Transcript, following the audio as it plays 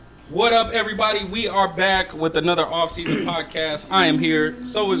What up, everybody? We are back with another off-season podcast. I am here.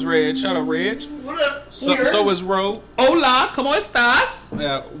 So is Reg. Shout out, Reg. What up? So is Ro. Hola, ¿cómo estás?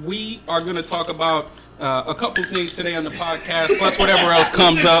 We are going to talk about a couple things today on the podcast, plus whatever else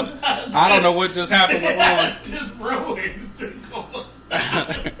comes up. I don't know what just happened with Ron. Just ruined.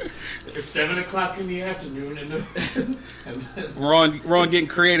 It's 7 o'clock in the afternoon, and Ron getting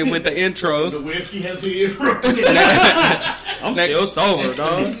creative with the intros. The whiskey has hit. I'm still sober,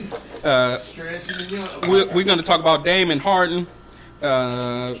 dog. We're going to talk about Damian and Harden,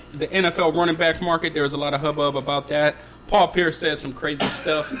 the NFL running back market. There's a lot of hubbub about that. Paul Pierce said some crazy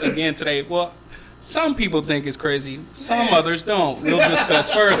stuff again today. Well, some people think it's crazy. Some others don't. We'll discuss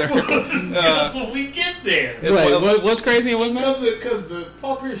further. That's when we get there. Wait, what's crazy and what's not? Because the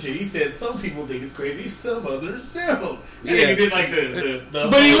Paul Pierce shit, he said some people think it's crazy, some others don't. And Yeah. then he did like the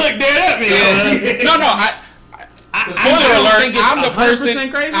But he looked dead at me. Yeah. No. Spoiler alert! I'm the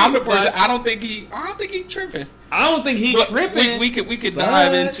person. Crazy, I'm the person. I don't think he tripping. I don't think he But tripping. We could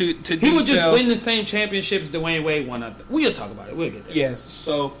dive into He would just win the same championships Dwayne Wade won. We'll talk about it. We'll get there. Yes.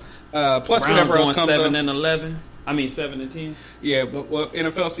 So plus Browns whatever else going comes 7 up. and 11. I mean 7 and 10. Yeah, but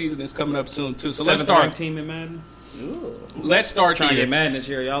NFL season is coming up soon too. So let's Seventh start. ranked team in Madden. Ooh. Let's start Trying to here. get Madden this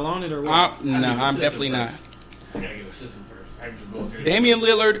year. Y'all on it or what? No, I'm definitely not. I gotta get a system first. I can just go through Damian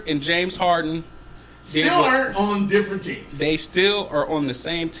Lillard and James Harden still aren't on different teams. They still are on the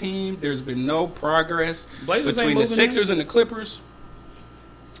same team. There's been no progress Blazers between ain't the moving Sixers and the Clippers,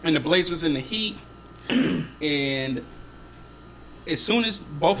 and the Blazers and the Heat. And as soon as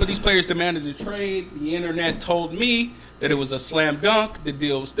both of these players demanded a trade, the internet told me that it was a slam dunk. The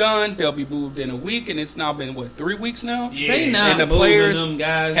deal's done. They'll be moved in a week, and it's now been 3 weeks now. Yeah. They not And the moving players them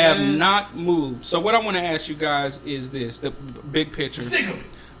guys, have man. not moved. So what I want to ask you guys is this: the big picture. Sick of it.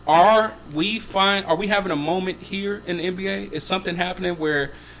 Are we having a moment here in the NBA? Is something happening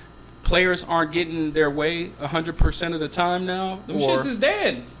where players aren't getting their way 100% of the time now? Them shits is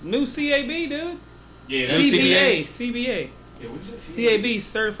dead. New CAB, dude. Yeah, CBA. Yeah, we just CAB,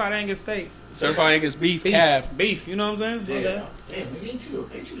 Certified Angus Steak. Certified Angus beef, Beef. calf. Beef, you know what I'm saying? Yeah. Damn, ain't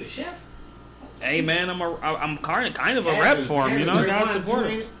you the chef? Hey, man, I'm kind of a rep for him, you know? Gotta support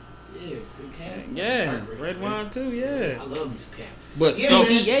him. Yeah, good cat. Yeah, red wine too, yeah. I love these cats. But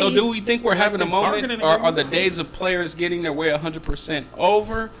Yeah, So do we think we're having a moment, bargaining or are and the days of players getting their way 100%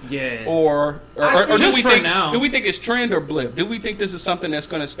 over? Yeah. Or do just we for think now. do we think it's trend or blip? Do we think this is something that's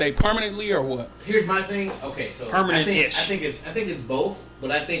going to stay permanently or what? Here's my thing. Okay, so Permanent-ish. I think it's both,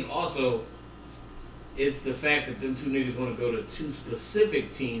 but I think also it's the fact that them two niggas want to go to two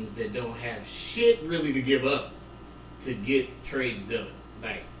specific teams that don't have shit really to give up to get trades done.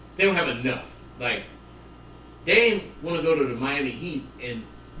 Like they don't have enough. Like Dame want to go to the Miami Heat, and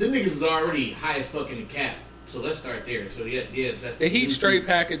them niggas is already high as fuck in the cap. So let's start there. So that's The Heat straight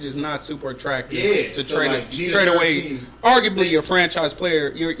package is not super attractive Yeah, to so trade like, trade away. 13. Arguably, your franchise player,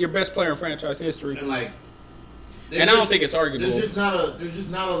 your best player in franchise history. and like. And I don't think it's arguable. There's just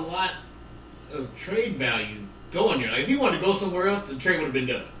not a lot of trade value going there. Like if he wanted to go somewhere else, the trade would have been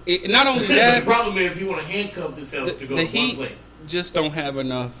done. Not only The that, problem is he want to handcuff himself to go the to one Heat place. just don't have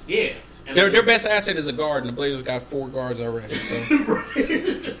enough. Yeah. And Their best asset is a guard, and the Blazers got 4 guards already. So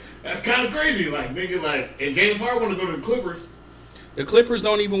Right. That's kind of crazy. Like nigga, and James Harden want to go to the Clippers. the Clippers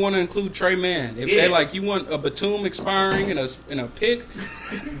don't even want to include Trey Mann. If they like, you want a Batum expiring and a pick,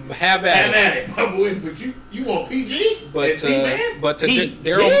 have at it. My boy, but you want PG? But And T-Man?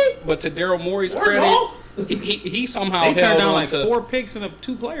 to Daryl Morey's Work credit, ball? he somehow They turned held down on like to 4 picks and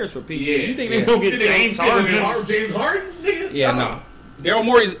 2 players for PG. Yeah, You think yeah. they gonna get James Harden? James Harden, nigga? Yeah, no. Daryl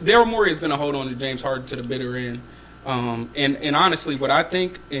Morey is going to hold on to James Harden to the bitter end. And honestly, what I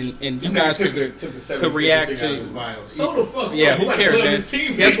think, and you guys could react to. So the fuck. Yeah, who cares,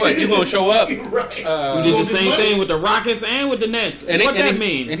 man? Guess what? You're going to show up. Right. We did the same thing with the Rockets and with the Nets. What that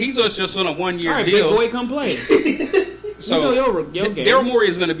mean? And he's just on a 1-year All right, deal. big boy, come play. So you know your game. Daryl Morey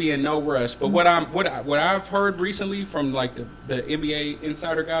is going to be in no rush. But what I've heard recently from like the NBA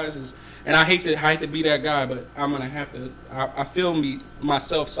insider guys is, and I hate to be that guy, but I'm gonna have to. I feel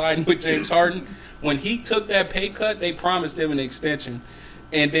myself siding with James Harden. When he took that pay cut, they promised him an extension,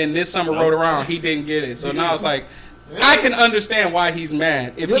 and then this summer rolled around, he didn't get it. So now it's like, I can understand why he's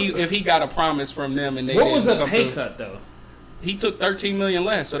mad if he got a promise from them and they. What was the didn't come pay through. cut though? He took $13 million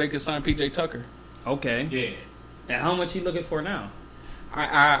less so they could sign PJ Tucker. Okay. Yeah. And how much he looking for now?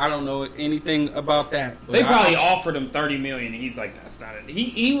 I don't know anything about that. But They probably offered him $30 million. And he's like, that's not it.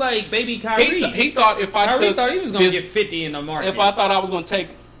 He like baby Kyrie. He thought if I Kyrie thought he was gonna this- get 50 in the market. if I thought I was going to take,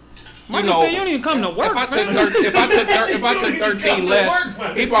 Marty said you don't even come to work. if I took 13 less,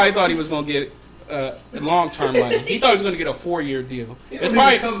 he probably thought he was going to get long-term money. He thought he was going to get a 4-year deal. It's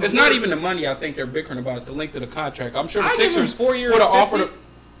not even the money I think they're bickering about. It's the length of the contract. I'm sure the Sixers would have offered him.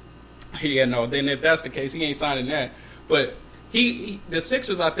 Yeah, no. Then if that's the case, he ain't signing that. But the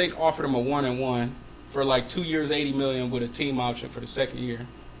Sixers, I think, offered him a 1-and-1 for like 2 years, $80 million with a team option for the second year.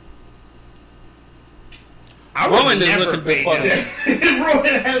 Roman is looking big.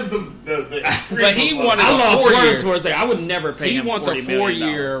 Roman has the but he wanted I a 4 year. For a second. I would never pay him. He wants a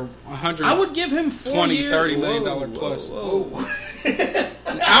 4-year, I would give him $20-30 million plus. Whoa.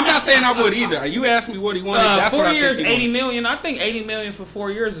 I'm not saying I would either. You asked me what he wanted. That's 4 what years, I think $80 million. I think $80 million for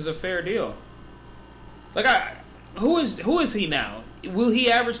 4 years is a fair deal. Like, who is he now? Will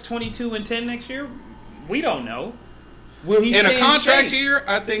he average 22 and 10 next year? We don't know. Will he in a contract year?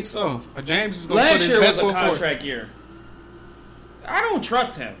 I think so. James is going to put his best foot forward. Last year was a contract year. I don't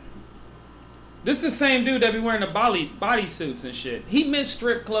trust him. This is the same dude that be wearing the body suits and shit. He missed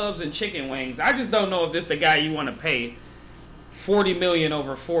strip clubs and chicken wings. I just don't know if this the guy you want to pay $40 million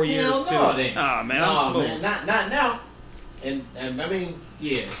over 4 years to. Man, not now. And I mean,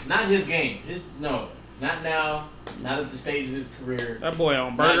 yeah, not his game. Not now. Not at the stage of his career. That boy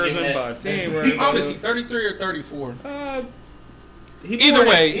on burgers and butts. He ain't worried about it. 33 or 34? Either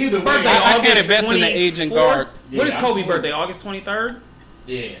way. Birthday, I can't invest in the aging guard. What is Kobe's birthday? August 23rd?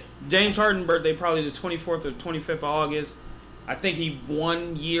 Yeah. James Harden's birthday probably the 24th or 25th of August. I think he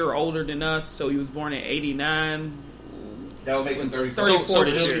 1 year older than us, so he was born in 89. That would make him 34.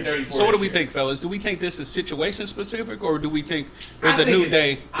 So what do we think, fellas? Do we think this is situation specific, or do we think there's a new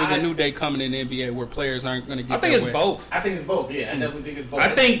day? There's a new day coming in the NBA where players aren't going to get. I think it's both. I think it's both. Yeah, I definitely think it's both.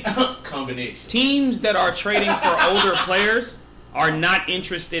 I think combination. Teams that are trading for older players are not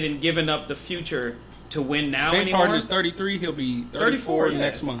interested in giving up the future to win now. James Harden is 33. He'll be 34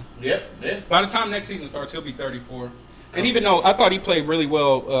 next month. Yep. By the time next season starts, he'll be 34. And even though I thought he played really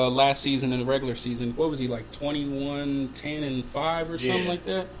well last season in the regular season, what was he like 21, 10, and 5 or something like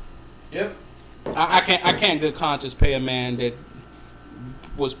that? Yep. I can't good conscience pay a man that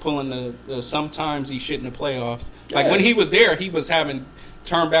was pulling the sometimes he shit in the playoffs. Like when he was there, he was having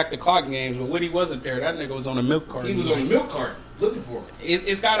turn back the clock games, but when he wasn't there, that nigga was on a milk cart. He was on a milk cart looking for it.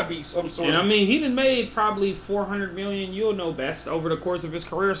 It's got to be some sort of. I mean, he done made probably $400 million. You'll know best over the course of his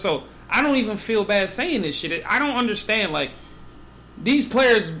career. So I don't even feel bad saying this shit. I don't understand like these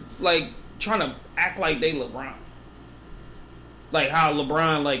players like trying to act like they LeBron. Like how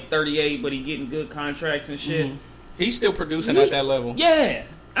LeBron like 38, but he getting good contracts and shit. Mm-hmm. He's still producing at that level. Yeah.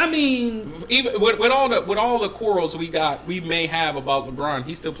 I mean, even with all the quarrels we may have about LeBron,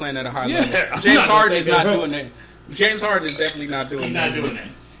 he's still playing at a high level. James Harden is not doing that. James Harden is definitely not doing that. He's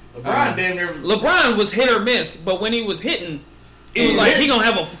not doing that. LeBron was hit or miss, but when he was hitting, it was like he gonna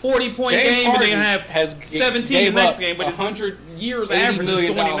have a 40-point game and then have 17 the next game, but it's 100 years average is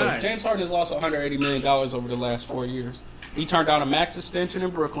 29. James Harden has lost $180 million over the last 4 years. He turned down a max extension in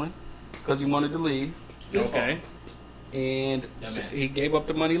Brooklyn because he wanted to leave. Okay. And he gave up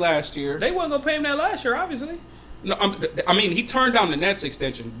the money last year. They wasn't going to pay him that last year, obviously. No, I mean, he turned down the Nets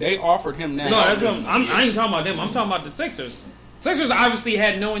extension. They offered him that. No, that's what I ain't talking about them. I'm talking about the Sixers. Sixers obviously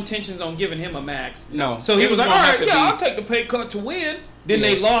had no intentions on giving him a max. No. So he was like, all right, I'll take the pay cut to win. Then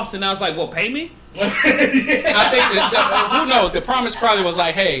they lost, and I was like, well, pay me? I think, who knows? The promise probably was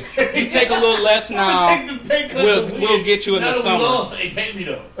like, hey, you take a little less now, we'll get you in the summer. Lost. Hey, pay me,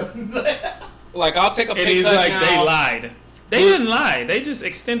 though. Like, I'll take a pay cut now. And he's like, they lied. They didn't lie. They just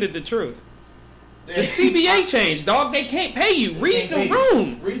extended the truth. The CBA changed, dog. They can't pay you. Read the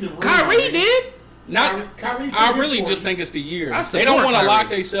room. Kyrie did. I really just think it's the year. They don't want to lock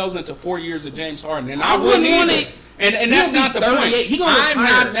themselves into 4 years of James Harden, and I wouldn't either. And that's not the point. I'm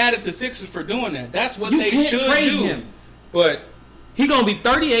not mad at the Sixers for doing that. That's what they should do. Him. But he gonna be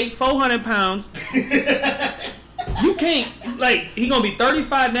 38, 400 pounds. You can't he gonna be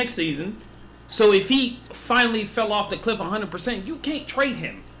 35 next season. So if he finally fell off the cliff 100%, you can't trade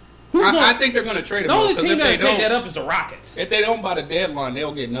him. I think they're going to trade him. The only team that take that up is the Rockets. If they don't by the deadline,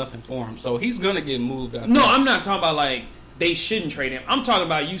 they'll get nothing for him. So he's going to get moved out. No, I'm not talking about they shouldn't trade him. I'm talking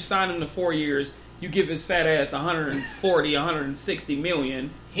about you sign him to 4 years, you give his fat ass 140, 160 million.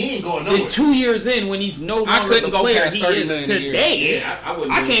 He ain't going nowhere. Then 2 years in, when he's no longer the player he is today,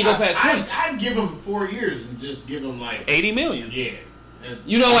 I can't go past 20. I'd give him 4 years and just give him $80 million. Yeah.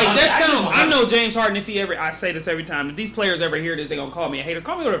 You know, that sound. I know James Harden. If I say this every time. If these players ever hear this, they're gonna call me a hater.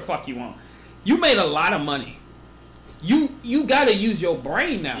 Call me whatever the fuck you want. You made a lot of money. You got to use your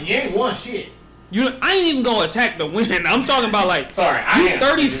brain now. You ain't won shit. I ain't even gonna attack the win. I'm talking about sorry, you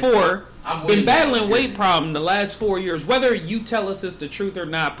 34. Been battling weight problem the last 4 years. Whether you tell us it's the truth or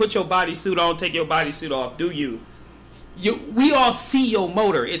not, put your bodysuit on, take your bodysuit off. Do you we all see your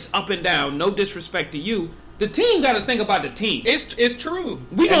motor. It's up and down. No disrespect to you. The team got to think about the team. It's true.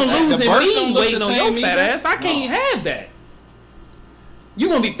 We gonna lose and me waiting on your fat ass. I can't have that. You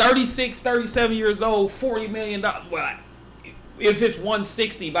gonna be 36, 37 years old, $40 million. Well, if it's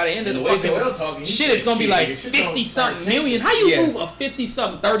 160 by the end of the fucking shit, it's gonna be like 50-something million. How you move a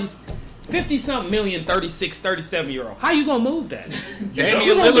 50-something million, 36, 37-year-old? How you gonna move that?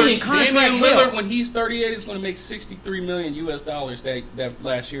 Damian Lillard, when he's 38, is gonna make $63 million US that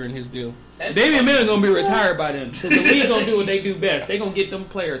last year in his deal. Damian Lillard gonna be retired by then because the league gonna do what they do best. They gonna get them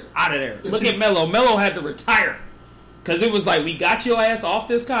players out of there. Look at Melo. Melo had to retire. Because it was like, we got your ass off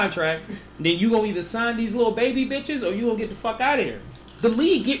this contract, then you going to either sign these little baby bitches or you going to get the fuck out of here. The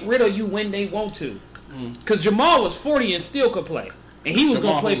league get rid of you when they want to. Because Jamal was 40 and still could play. And he was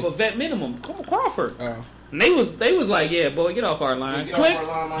going to play for vet minimum. Crawford. And they was like, yeah, boy, get off our line. Click.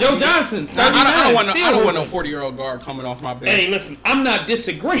 Joe Johnson. I don't want no 40-year-old guard coming off my bench. Hey, listen, I'm not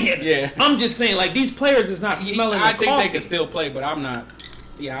disagreeing. Yeah. I'm just saying, like, these players is not smelling I the think coffee. they can still play, but I'm not.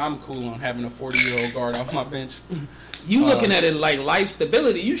 Yeah, I'm cool on having a 40-year-old guard off my bench. You looking at it like life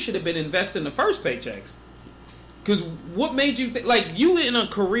stability, you should have been investing the first paychecks. Because what made you think, like, you in a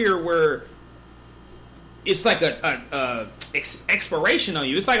career where it's like a expiration on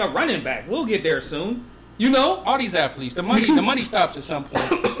you. It's like a running back. We'll get there soon. You know? All these athletes, the money stops at some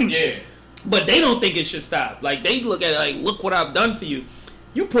point. Yeah. But they don't think it should stop. Like, they look at it like, look what I've done for you.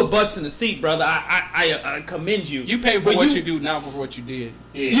 You put butts in the seat, brother. I commend you. You pay for what you do, not for what you did.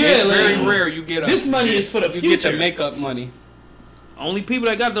 Yeah, it's very rare you get this money is for the future. You get the makeup money. Only people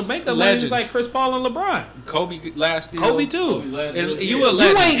that got the makeup money is like Chris Paul and LeBron. Kobe last deal. Kobe too. You a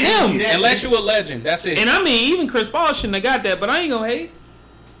legend. You ain't him. Unless you a legend. That's it. And I mean, even Chris Paul shouldn't have got that, but I ain't gonna hate.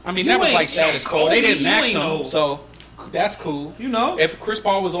 I mean, that was like status quo. They didn't max him, so that's cool. You know? If Chris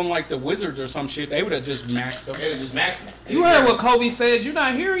Paul was on like the Wizards or some shit, they would have just maxed him. You heard what Kobe said. You're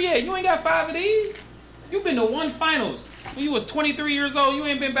not here yet. You ain't got 5 of these. You've been to one finals. When you was 23 years old, you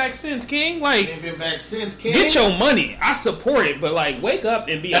ain't been back since, King. Like, get your money. I support it, but like, wake up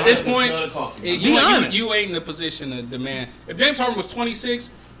and be honest. At this point, you ain't in a position to demand. If James Harden was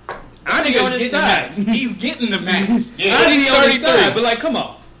 26, I'd be on his side. He's getting the max. I'd be on his side, but like, come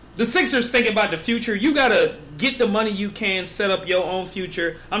on. The Sixers thinking about the future. You gotta get the money you can, set up your own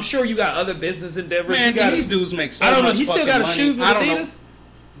future. I'm sure you got other business endeavors. Man, these dudes make so much. I don't know. He still got his shoes with Adidas.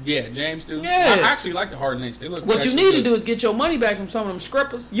 Yeah, James do. Yeah. I actually like the Harden Knicks. They look. What you need to do is get your money back from some of them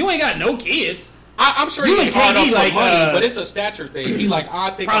scrippers. You ain't got no kids. I'm sure he can hard off like money, but it's a stature thing. He like, I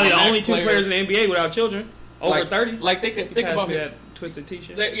think probably the only 2 players in the NBA without children over 30. Like they could think about that twisted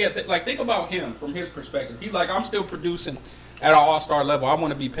T-shirt. Like think about him from his perspective. He's like, I'm still producing at an all-star level. I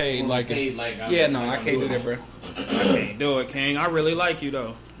want to be paid I can't do that, bro. I can't do it, King. I really like you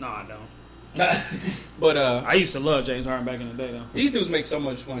though. No, I don't. But I used to love James Harden back in the day though. These dudes make so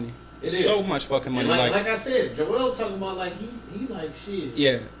much money. So much fucking money. Like I said, Joel talking about like he like shit.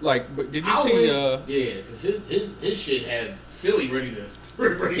 Yeah, like but did you see? Because his shit had Philly ready to.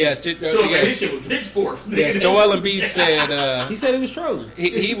 Yes, his shit with pitchforks. Yes, Joel Embiid said. He said he was trolling.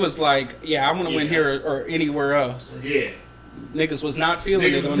 He was like, yeah, I want to win here or anywhere else. Yeah. Niggas was not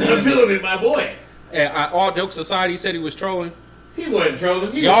feeling it. Not feeling it, my boy. And all jokes aside, he said he was trolling. He wasn't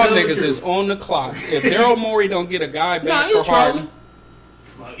trolling. Y'all niggas is on the clock. If Daryl Morey don't get a guy back for Harden,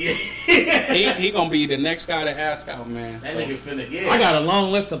 he gonna be the next guy to ask out, man. That nigga finna, I got a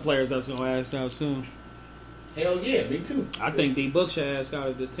long list of players that's gonna ask out soon. Hell yeah, me too. I think D Book should ask out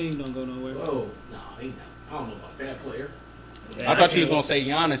if this team don't go nowhere. Whoa, no, I don't know about that player. I thought you was gonna say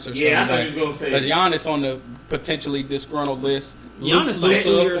Giannis or something. Yeah, I thought you was gonna say. Because Giannis on the potentially disgruntled list. Giannis like 2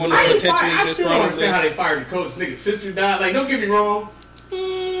 years on the potentially I still don't understand how they fired the coach. Nigga's sister died. Like, don't get me wrong.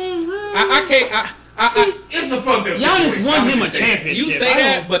 I can't. It's a fucked up Giannis situation. won him a championship. You say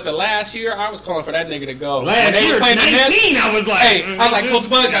that, but the last year I was calling for that nigga to go. Last year, 19, I was like, hey, I was like, Coach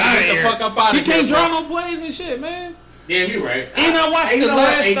Bud, get the fuck up out of here. You can't draw no plays and shit, man. Yeah, you're right. And I watched the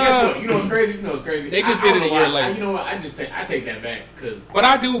last. You know what's crazy? They just did it a year later. You know what? I take that back But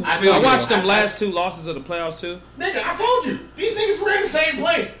I do. I watched them last 2 losses of the playoffs too. Nigga, I told you these niggas ran the same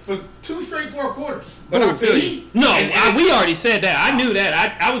play for 2 straight 4 quarters. But I feel you. No, we already said that. I knew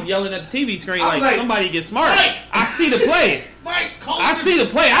that. I was yelling at the TV screen like somebody get smart. Mike, I see the play. I see the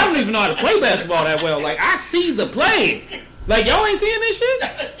play. I don't even know how to play basketball that well. Like, I see the play. Like, y'all ain't seeing this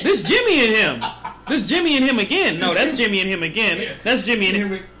shit? This Jimmy and him. This Jimmy and him again. No, that's Jimmy and him again. That's Jimmy and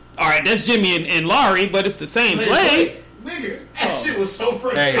him. All right, that's Jimmy and Laurie, but it's the same play. Nigga, that shit was so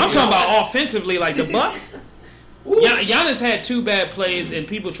frustrating. I'm talking about offensively, like the Bucks. Giannis had 2 bad plays, and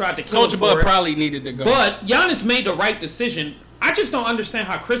people tried to kill him for it. Coach Bud probably needed to go. But Giannis made the right decision I just don't understand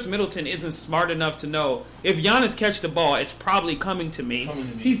how Chris Middleton isn't smart enough to know if Giannis catch the ball, it's probably coming to me.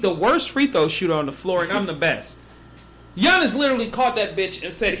 He's the worst free throw shooter on the floor, and I'm the best. Giannis literally caught that bitch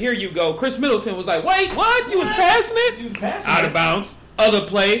and said, "Here you go." Chris Middleton was like, "Wait, what? You was passing it?" He was passing out it. of bounds. Other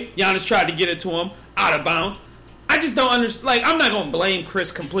play, Giannis tried to get it to him. Out of bounds. I just don't understand. Like, I'm not gonna blame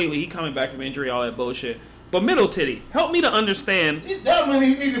Chris completely. He coming back from injury, all that bullshit. But Middleton, help me to understand. That don't mean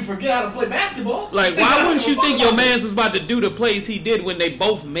he need to forget how to play basketball. Like, why wouldn't you think your man's was about to do the plays he did when they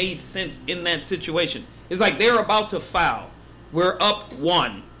both made sense in that situation? It's like they're about to foul. We're up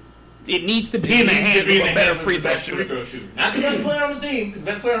 1. It needs to be in the hands of a better free throw shooter. Not the best player on the team.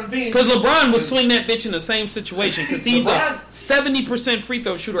 Because LeBron would swing that bitch in the same situation. Because he's a 70% free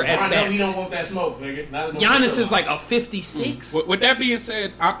throw shooter at best. He don't want that smoke, nigga. Giannis is like a 56. With that being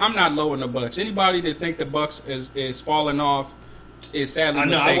said, I'm not low in the Bucks. Anybody that think the Bucks is falling off is sadly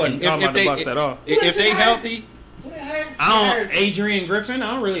mistaken. I wasn't talking about the Bucks at all. If they healthy, Adrian Griffin, I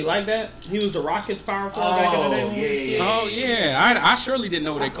don't really like that. He was the Rockets power forward back in the day when he was a kid. Oh yeah, I surely didn't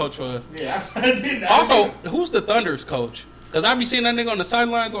know who their coach was. Yeah, I didn't. Also, who's the Thunder's coach? Because I be seeing that nigga on the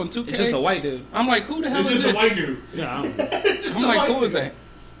sidelines on 2K. It's just a white dude. I'm like, who the hell It's is just this? a white dude. Yeah, I'm like, who is that?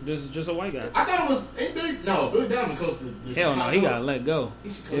 just a white guy. I thought it was Billy Diamond coached the Hell Chicago. no, he got let go. He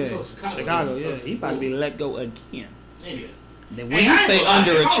coached Chicago, yeah. He about to be let go again. Nigga. Then when you say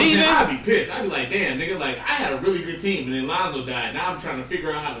underachieving, I'd be pissed. I'd be like, damn, nigga, like I had a really good team, and then Lonzo died. Now I'm trying to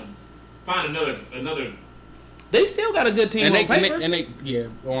figure out how to find another. they still got a good team And on paper. they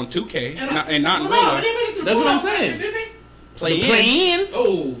on 2K And not in real no, life. they made it to the That's what I'm playoffs, saying. Didn't they? Play in.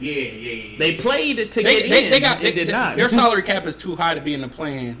 Oh yeah. They played it to get in. They did not. Their salary cap is too high to be in the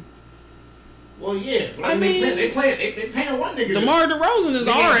play-in. Well, yeah, but I mean, they paying one nigga. DeMar DeRozan is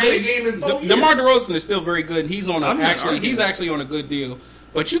our age. DeMar DeRozan is still very good. He's on He's actually on a good deal.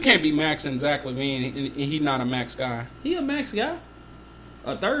 But you can't be maxing Zach LaVine, and he's not a max guy. He a max guy,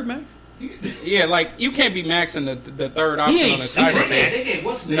 a third max. Yeah, like you can't be maxing the third option ain't on the super title. They gave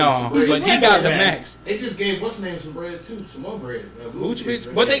what's name No, some bread. but he got the max. They just gave what's name some bread too, some more bread.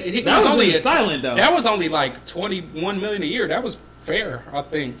 Vucevic, but That was only silent though. That was only like $21 million a year. That was fair, I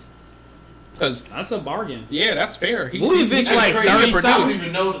think. Because that's a bargain. Yeah, that's fair. Vucevic like 30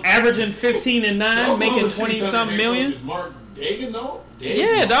 something, averaging 15 and 9, making 20 something million. Mark Dagan, no?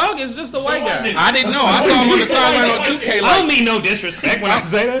 Yeah, dog, it's just a white guy. I didn't know. I saw him on the sideline on 2K. I don't mean no disrespect when I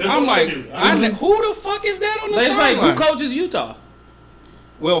say that. I'm like, who the fuck is that on the sideline? sideline? Like, who coaches Utah?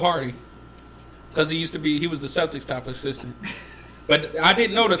 Will Hardy. Because he was the Celtics top assistant. But I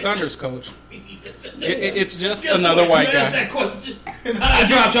didn't know the Thunder's coach. It's just another white guy. I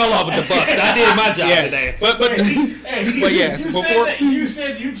dropped y'all off with the Bucks. I did my job today. But yes, before you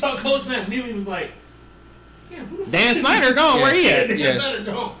said Utah coach, and immediately was like, Dan Snyder gone. Where he at? Yes.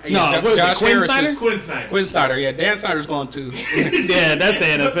 No, Josh Quinn Harris. Snyder. Quinn Snyder. Yeah, Dan Snyder's gone too. Yeah, that's the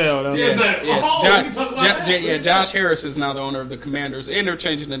NFL though. Yes. Josh Harris is now the owner of the Commanders, and they're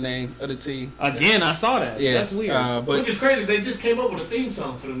changing the name of the team. Again, I saw that. Yes, that's weird. Which is crazy. They just came up with a theme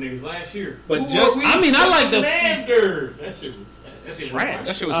song for the niggas last year. But I like the Commanders. That shit was. Trash.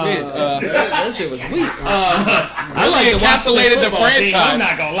 That shit was mid. That shit was weak. I like encapsulated the franchise. I'm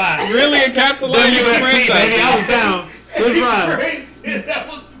not gonna lie. Really encapsulated the franchise. Baby, I was down. Good run. That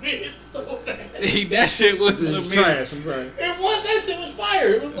was mid so bad. That shit was some trash. I'm sorry. It was. That shit was fire.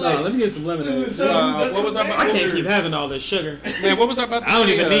 It was like. No, let me get some lemonade. What was up? I can't keep having all this sugar. Man, what was I about to say? I don't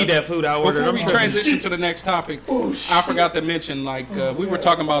even need that food I ordered. Before we transition to the next topic, I forgot to mention, we were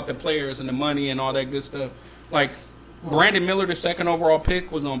talking about the players and the money and all that good stuff. Like, Brandon Miller, the second overall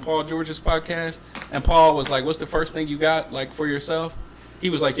pick, was on Paul George's podcast, and Paul was like, "What's the first thing you got, like, for yourself?"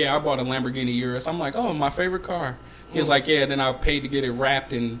 He was like, "Yeah, I bought a Lamborghini Urus." I'm like, "Oh, my favorite car." He was like, "Yeah." Then I paid to get it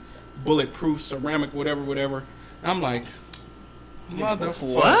wrapped in bulletproof ceramic, whatever. I'm like,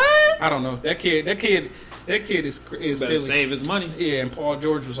 "Motherfucker!" What? I don't know. That kid is Better silly. save his money. Yeah, and Paul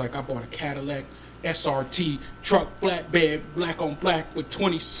George was like, "I bought a Cadillac SRT truck, flatbed, black on black with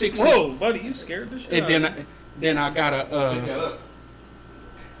 26." Whoa, buddy, you scared the shit. And then I got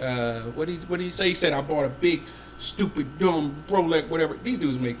what did he say? He said I bought a big, stupid, dumb Rolex, whatever. These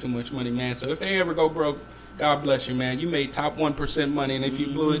dudes make too much money, man. So if they ever go broke, God bless you, man. You made top 1% money, and if you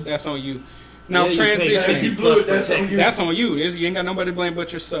blew it, that's on you. Now transition. You blew it, that's on you. You ain't got nobody to blame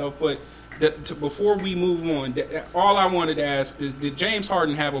but yourself. But before we move on, all I wanted to ask is, did James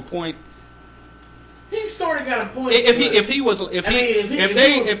Harden have a point? He sort of got a point. If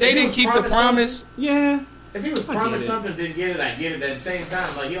they didn't keep the promise, yeah. If he was promised something, didn't get it, I get it at the same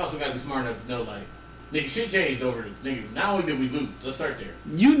time. Like, he also got to be smart enough to know, like, nigga, shit changed over the nigga. Not only did we lose, let's start there.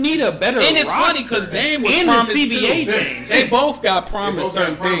 You need a better roster. And it's funny because Dame was and promised the CBA too. changed. They both got promised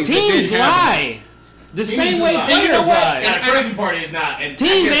certain things. Teams lie. The same way players lie. And the crazy part is not. And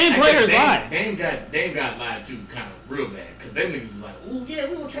teams and players lie. Dame got lied to kind of real bad because them niggas was like, "Oh yeah,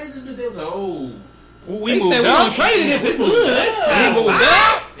 we gonna trade this." They was like, "Oh." We said we gonna trade it if it moved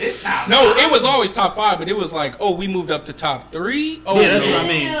up. It's top no, it was always top 5, but it was like, oh, we moved up to top 3. Oh, yeah, that's what I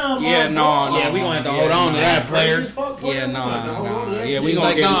mean. Yeah, no, yeah, we gonna have to hold on to that player. Yeah, no. Yeah, we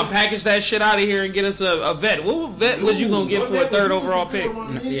gonna package that shit out of here and get us a vet. What vet was you gonna get for a 3rd overall pick?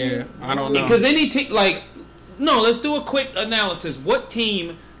 Yeah, I don't know. Because any team, like, no, let's do a quick analysis. What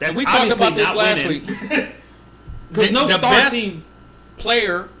team that's we talked about this last week? Because no star team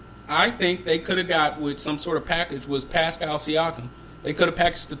player. I think they could have got with some sort of package was Pascal Siakam. They could have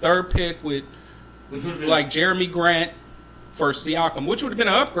packaged the 3rd pick with like Jeremy Grant for Siakam, which would have been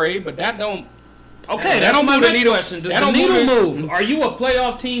an upgrade, but that don't. Okay, that's my next question. Does the needle move? Are you a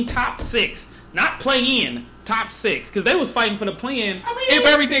playoff team top 6? Not play in, top 6. Because they was fighting for the play in. I mean, if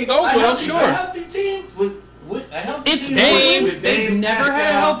everything goes well, sure. A healthy team with a healthy it's team. Dame. They've never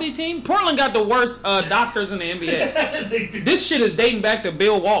had a healthy team. Portland got the worst doctors in the NBA. This shit is dating back to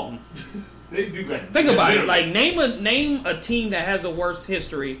Bill Walton. They do got. Think about it. Like name a team that has a worse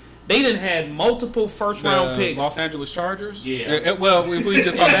history. They done had multiple first-round picks. Los Angeles Chargers? Yeah. Well, if we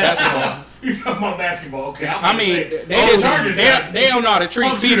just talk basketball. You talking about basketball. Okay. I mean, they don't know how to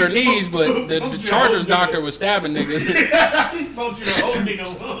treat feet or knees, but the Chargers doctor was stabbing niggas. He punched your whole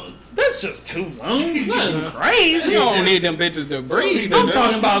nigga lungs. That's just too long. It's not crazy. You don't need them bitches to breathe. I'm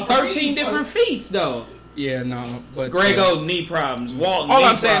talking about 13 different feats, though. Yeah, no, but Grego knee problems. Walton. All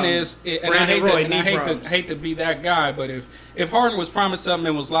problems. I'm saying is, and I hate to be that guy, but if Harden was promised something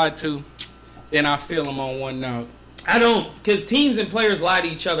and was lied to, then I feel him on one note. I don't, because teams and players lie to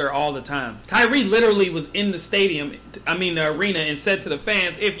each other all the time. Kyrie literally was in the arena, and said to the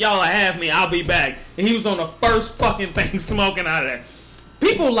fans, "If y'all have me, I'll be back." And he was on the first fucking thing smoking out of there.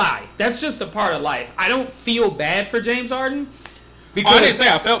 People lie. That's just a part of life. I don't feel bad for James Harden. Because I didn't say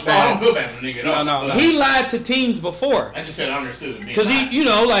I felt bad. I don't feel bad for the nigga at all. No. He lied to teams before. I just said I understood. Because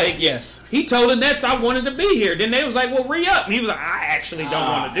yes. He told the Nets I wanted to be here. Then they was like, well, re-up. And he was like, I actually don't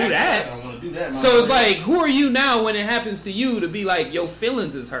want to do that. I don't want to do that. So it's like, who are you now when it happens to you to be like, your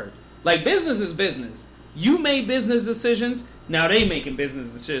feelings is hurt? Like, business is business. You made business decisions. Now they making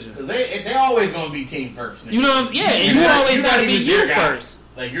business decisions. Because they always going to be team first. Nigga. You know what I'm saying? Yeah, and you always got to be you first.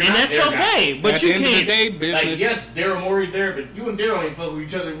 Like, and that's okay, but at you the end can't. Of the day, business. Like, yes, Daryl Morey's there, but you and Daryl ain't fuck with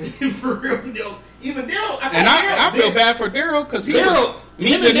each other for real. Even Daryl, I feel bad for Daryl because Daryl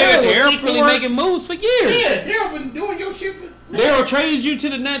was secretly making moves for years. Yeah, Daryl been doing your shit for. Daryl traded you to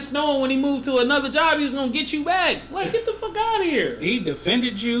the Nets knowing when he moved to another job he was gonna get you back. Like, get the fuck out of here. He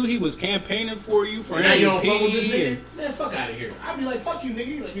defended you. He was campaighning for you for MVP. You don't fuck with this nigga? Man, fuck out of here. I'd be like, fuck you,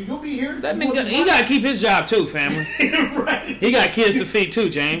 nigga. Like, you'll be here. That nigga, he gotta keep his job too, family. Right. He got kids to feed too,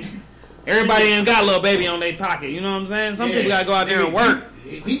 James. Everybody ain't got a little baby on their pocket. You know what I'm saying? Some people gotta go out there and work.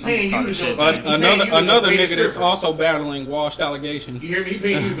 He paying you to go. Another nigga that's also battling washed allegations. You hear me? He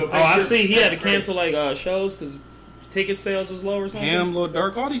paying you to go. I see. He had to cancel shows because ticket sales was low or something. Him, Lil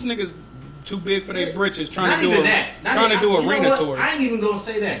Durk, all these niggas too big for their britches trying to do arena tours. I ain't even gonna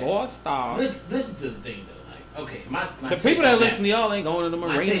say that. Boy, stop. Listen to the thing though. Like, okay, my the people that listen to y'all ain't going to them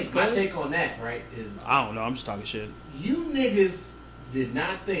arenas. My take on that, right, is I don't know. I'm just talking shit. You niggas did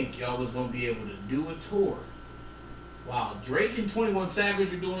not think y'all was gonna be able to do a tour while Drake and 21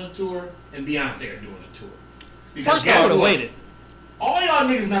 Savage are doing a tour and Beyonce are doing a tour. Because first, I would have waited. All y'all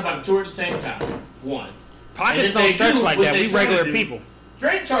niggas not about to tour at the same time. One. Pockets don't stretch like that. We regular people.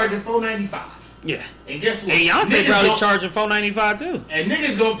 Drake charging $495. Yeah. And guess what? And Beyonce probably charging $495 too. And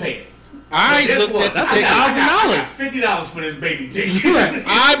niggas gonna pay it. I looked at the ticket. $50 for this baby ticket.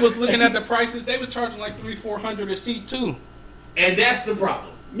 I was looking at the prices. They was charging like $300-$400 a seat too. And that's the problem.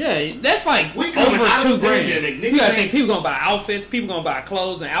 Yeah, that's like over $2,000. You gotta think people gonna buy outfits, people gonna buy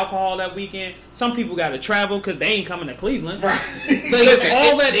clothes and alcohol that weekend. Some people gotta travel because they ain't coming to Cleveland. Right. Listen,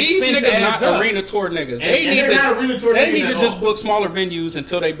 all that these expense niggas adds not up. arena tour niggas. They need to just book smaller venues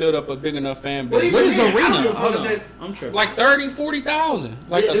until they build up a big enough fan base. What is arena? Hold on. I'm tripping. Like 30,000-40,000,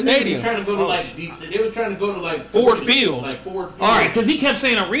 like a stadium. They was trying to go to like Ford Field. Like Ford Field. All right, because he kept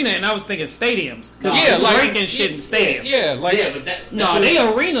saying arena, and I was thinking stadiums. Yeah, like breaking shit in stadiums. But that they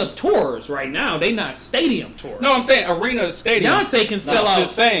arena tours right now. They not stadium tours. No, I'm saying arena stadium. Beyonce can sell out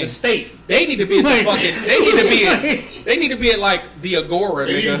the state. They need to be at the fucking. They need to be at like the Agora,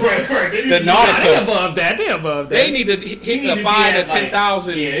 nigga. The Nautica. They above that. They need to hit the 5,000 to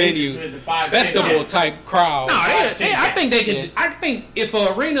 10,000 venue festival type crowd. No, I think they can. I think if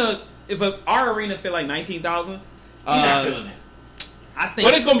our arena feel like 19,000, not feeling that. I think.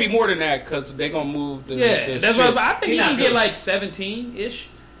 But it's gonna be more than that because they're gonna move the. That's what I think he can get like 17 ish.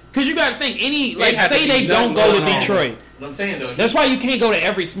 Because you got to think, had say to they be don't nothing go to going on. Detroit. What I'm saying though, That's why you can't go to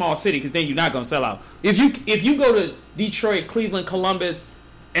every small city, because then you're not going to sell out. If you go to Detroit, Cleveland, Columbus,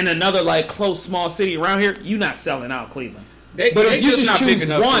 and another like close small city around here, you're not selling out Cleveland. But if you just choose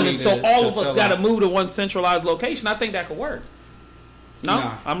one, and so all of us got to move to one centralized location, I think that could work. No,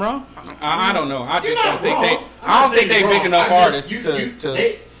 Nah. I'm wrong. I don't know. I just You're don't not think wrong. they. I'm I don't not think they saying big you're enough wrong.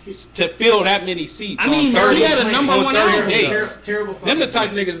 artists to fill that many seats. I mean, on 30, he had a number on one 30 album. days. Terrible. Them the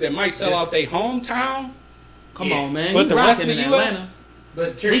type of niggas that might sell out their hometown. Come on, man. But He the rest of rocking the in US? Atlanta.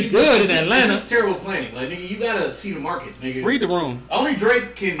 But He good in Atlanta. It's just terrible planning. Like nigga, you gotta see the market, nigga. Read the room. Only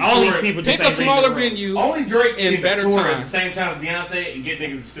Drake can. All these tour- people just Pick a ain't reading smaller the room. venue. Only Drake in can better tour time. at the same time as Beyonce and get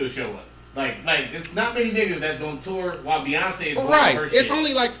niggas to still show up. Like it's not many niggas that's gonna tour while Beyonce is doing her Right. shit. It's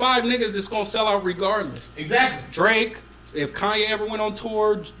only like 5 niggas that's gonna sell out regardless. Exactly. Drake. If Kanye ever went on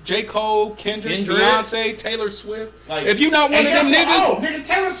tour, J. Cole, Kendrick, Beyonce, Taylor Swift. Like, if you not one of them niggas, oh, nigga,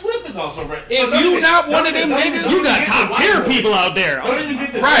 Taylor Swift is also ready. If you not one of them niggas, You got top tier people out there. Don't even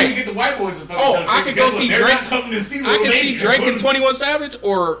get the Right. don't even get the white boys. To fucking Oh, tell I the could truth. go Guess see what? They're Drake. not coming to see I Lil can Baby. see Drake and 21 Savage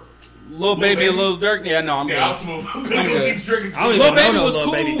or Lil Baby and Baby. Lil Durk. Yeah, no, I'm Yeah, good. I'll smooth. I'm gonna I'm go see good. Drake and I don't Lil even Baby know was Lil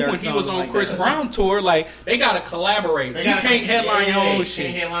cool Baby Durk when he was songs on like Chris that. Brown tour. Like they gotta collaborate. You can't headline your own shit.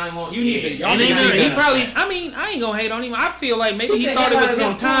 You need to. Y'all And need then to he do probably, that. I mean, I ain't gonna hate on him. I feel like maybe he can't thought it was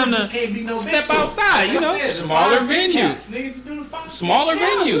headline his time against tours, just can't be to no step big tour. outside, you Like I know? said, the Smaller 5 venue. caps, nigga, just do the 5 Smaller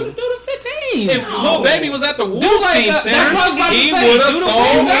caps. venue. Do the 15. If Lil Baby was at the like Wolfstein that's what I was about Center, to he say. would have Do the sold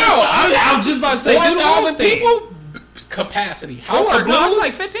Wolfstein. out. I was just about to say, do the 4,000 Wolfstein. people capacity. House Four, of no, it's Blues.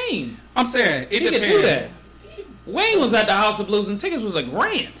 like 15. I'm saying it He could depends. do that. Wayne was at the House of Blues and tickets was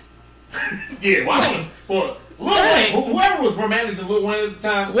 $1,000. Yeah, why was Lil Dang. Wayne, whoever was managing Lil Wayne at the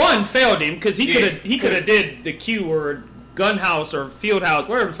time. One failed him because he Yeah. could have did the Q or Gunhouse or Fieldhouse,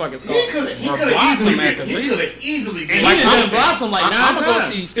 whatever the fuck it's He called. could Or have Blossom easily, at the he least. could have easily. And Like, he I'm- done Blossom like 9 I'm gonna go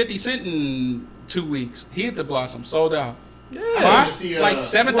times. see 50 Cent in 2 weeks. He hit the Blossom, sold out. I Yeah. Why? wanna see, Like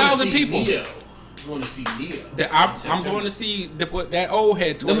 7,000 I wanna see people. Neo. I want to see Neo. I'm going to see that old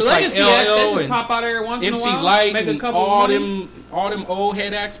head tour. The It's like legacy acts, they LL just and pop out every once MC in a while. Light Make a and couple all of money. them old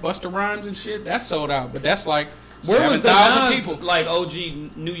head acts, Busta Rhymes and shit. That's sold out, but that's like Where was the 7,000 Nas, people. like OG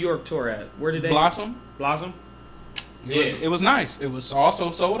New York tour at? Where did they Blossom. Blossom? It was nice. It was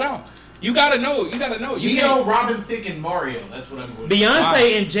also sold out. You gotta know. You Neo, can't. Robin Thicke, and Mario. That's what I'm going to Beyonce Wow.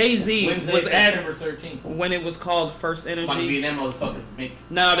 and Jay-Z Wednesday, was at September 13th. when it was called First I'm about to be Energy. in that motherfucker.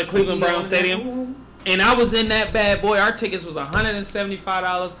 Now the Cleveland Brown Stadium. And I was in that bad boy. Our tickets was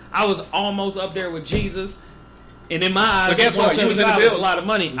 $175. I was almost up there with Jesus. And in my eyes, But guess what? You was in the $175 building. a lot of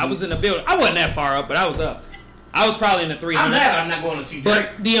money. I was in the building. I wasn't that far up, but I was up. I was probably in the 300s. I'm mad I'm not going to see Drake.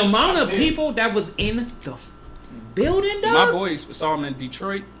 But the amount of Yes. people that was in the building, dog, My boys saw him in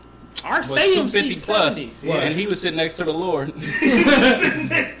Detroit. our Was stadium 250 seats plus, 70. Yeah. and he was sitting next to the Lord. Next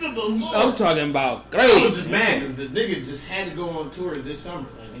to the Lord. I'm talking about I was great. just mad because the nigga just had to go on tour this summer.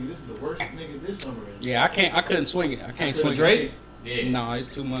 Like, nigga, this is the worst nigga this summer. Yeah, I couldn't swing it. I can't swing Drake? it. Yeah. No, it's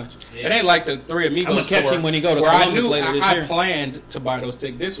too much. Yeah. It ain't like the Three Amigos I'ma catch tour him when he go to where I Columbus knew later this I year. planned to buy those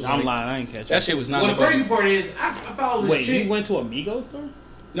tickets. This was I'm like, lying. I ain't catch that it. shit was not. Well, the crazy part is, I follow this Wait, chick. you went to a Migos store?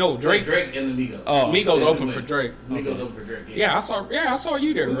 No, Drake. Drake and the Migos. Oh. Migos Yeah, open they for went. Drake. Migos Okay. open for Drake. Yeah, I saw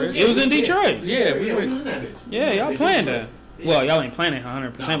you there, Rich. It was in Detroit. Yeah, we we went. was in that bitch. Yeah, y'all They planned just that. went. Well, y'all ain't planning it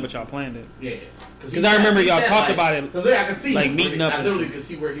 100%, No. but y'all planned it. Yeah. 'Cause I remember y'all talked about it, Because I could see like, him, meeting where up I and literally shit. could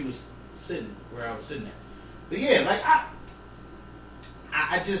see where he was sitting, where I was sitting at. But yeah, like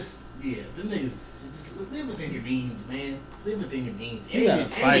I just them niggas just live within your means, man. Live within your means. You gotta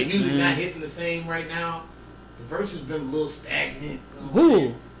And fight, the music man. not hitting the same right now. The verse has been a little stagnant.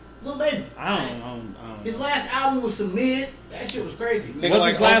 Who? Lil Baby. I don't His last album was some mid. That shit was crazy. Nigga, What's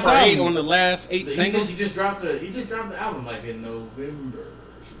like his last 0 for 8 album? on the last 8 singles. He just dropped the album like in November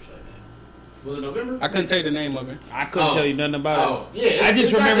or something like that. Was it November? I couldn't tell you the name of it. I couldn't Oh. tell you nothing about Oh, yeah. it. I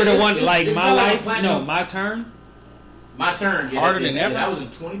just remember the one, like, it's My not like a Life. platinum. No, My Turn. My Turn. Yeah, Harder yeah, Than yeah, Ever? That was in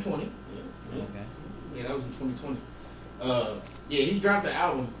 2020. Okay. Yeah, that was in 2020. Yeah, he dropped the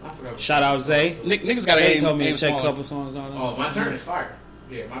album. I forgot. What Shout out Zay. Niggas got to Zay aim, told me aim to check a small. couple songs on Oh, it. My Turn is fire.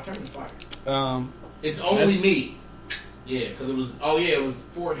 Yeah, My Turn is fire. It's only That's- me. Yeah, because it was. Oh yeah, it was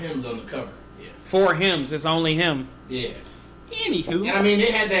 4 hymns on the cover. Yeah. 4 hymns. It's only him. Yeah. Anywho, And I mean,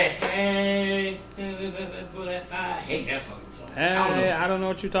 they had that. Hey, put that fire. I hate that fucking song. Hey, I don't know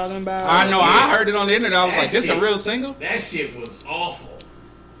what you're talking about. I know. Yeah. I heard it on the internet. I was That like, "This shit. a real single?" That shit was awful.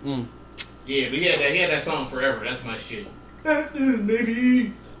 Mm. Yeah, but he had that song Forever. That's my shit.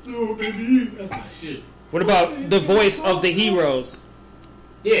 Baby, no baby. That's my shit. What about the voice of the heroes?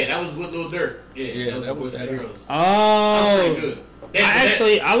 Yeah, that was with Lil Durk. Yeah, that was Voice that. of Heroes. Oh, Pretty good.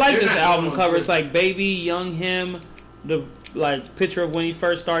 I like they're this not album going cover. through- It's like Baby, Young Him, the like picture of when he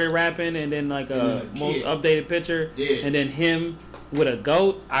first started rapping, and then like a most updated picture, and then him with a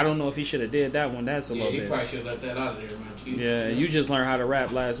goat. I don't know if he should have did that one. That's a little bit. Yeah, he probably should have left that out of there, man. Yeah, you just learned how to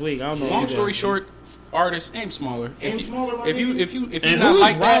rap last week. I don't know. Long story short, artists aim smaller. If you and not who's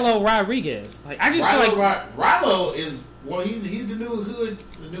like Rilo Rodriguez? Like I just feel like Rilo is he's the new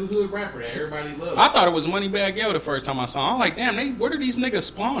hood rapper that everybody loves. I thought it was Moneybagg Yo the first time I saw him. I'm like, damn, where do these niggas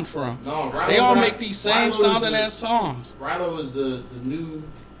spawn from? No, they all make these same sounding ass songs. Rilo is the new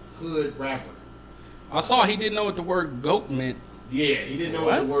hood rapper. I saw he didn't know what the word goat meant. Yeah, he didn't know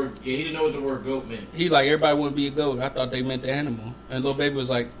what the word. Yeah, he didn't know what the word goat meant. He like everybody want to be a goat. I thought they meant the animal. And Lil Baby was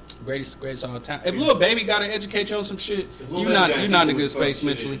like, greatest all the time. If Lil Baby gotta educate you on some shit, you're not in a good space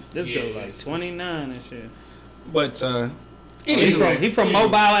mentally. This dude like 29 and shit. But anyway, he from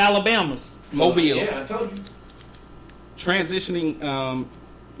Mobile, Alabama. Mobile. Yeah, I told you. Transitioning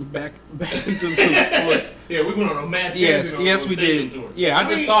back into some sport. Yeah, we went on a mad Yes, we did. Tour. Yeah, I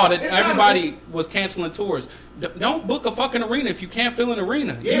just saw that everybody was canceling tours. Don't book a fucking arena if you can't fill an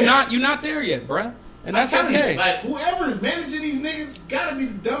arena. Yeah. You're not there yet, bruh. And that's okay. Like whoever is managing these niggas gotta be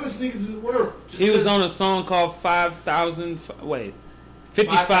the dumbest niggas in the world. He was on a song called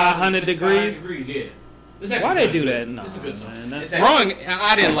 5500 degrees. Yeah. Why they do that? No, it's a good song. Man, that's wrong.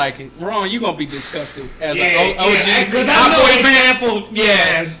 I didn't like it. Wrong. You gonna be disgusted as an OG. Because I know they sampled.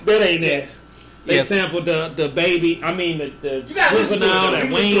 Yes, that ain't it. They sampled the baby. I mean the Juvenile,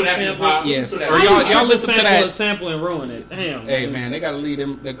 that Wayne sample. Yes. Or y'all listen to that sample and ruin it. Damn. Hey man, they gotta leave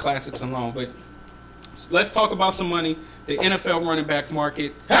them the classics alone. But let's talk about some money. The NFL running back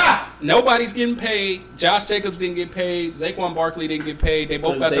market. Nobody's getting paid. Josh Jacobs didn't get paid. Saquon Barkley didn't get paid. They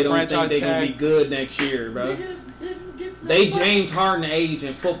both got the franchise tag. They gonna be good next year, bro. They James Harden age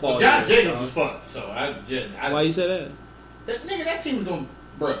in football. Josh Jacobs was fucked. So why you say that? That team's gonna,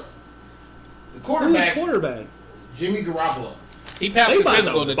 bro. The quarterback. Who's quarterback? Jimmy Garoppolo. He passed the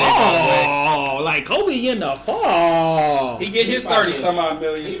physical today. Like Kobe in the fall. He get his 30-some-odd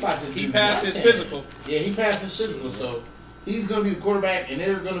million. He passed his physical. Yeah, he passed his physical. So he's gonna be the quarterback, and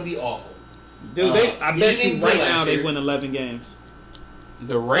they're gonna be awful. Dude, I bet you right now they win 11 games.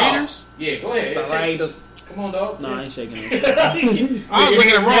 The Raiders? Yeah, go ahead. The Raiders. Come on, dog. No, I ain't shaking it. I was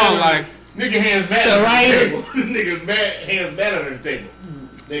looking at it wrong. Like nigga hands mad. The Raiders. Niggas hands mad under the table.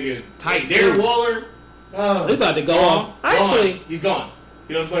 Nigga tight. Darren Waller. He about to go off. Actually, he's gone.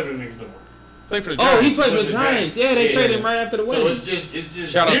 He doesn't play for the niggas no more. Play for the Giants. He played for the Giants. Yeah, they traded him right after the win. So it's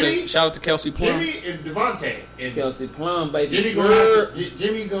just shout Jimmy, out to Kelsey Plum. Jimmy and Devontae. And Kelsey Plum, baby. Jimmy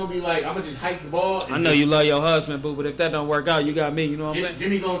gonna be like, I'm gonna just hike the ball. I know you love your husband, boo, but if that don't work out, you got me. You know what I'm saying?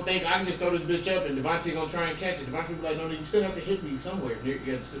 Jimmy gonna think I can just throw this bitch up, and Devontae gonna try and catch it. Devontae be like, no, you still have to hit me somewhere.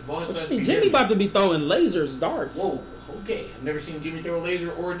 Jimmy about to be throwing lasers, darts. Whoa. Okay, I've never seen Jimmy throw a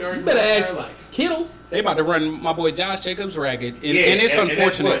laser or a dart in my entire life. Kittle. They about to run my boy Josh Jacobs ragged, and it's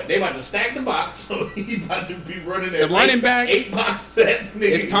unfortunate. They about to stack the box, so he about to be running the running back 8 box sets.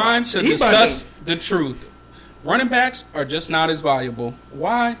 Nigga. It's time to discuss the truth. Running backs are just not as valuable.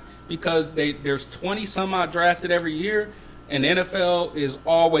 Why? Because there's 20 some odd drafted every year, and the NFL has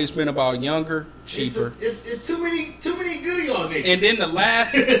always been about younger, cheaper. It's too many goody on niggas. And then the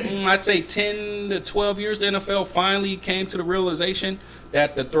last, I'd say 10 to 12 years, the NFL finally came to the realization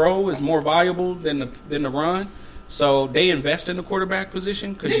that the throw is more valuable than the run. So they invest in the quarterback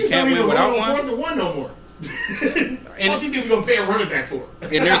position because you can't win without one. Fourth and one no more. And what do you think we're gonna pay a running back for?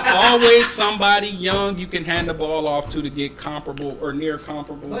 And there's always somebody young you can hand the ball off to get comparable or near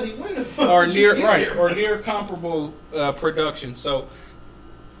comparable, buddy, when the fuck or near comparable production. So,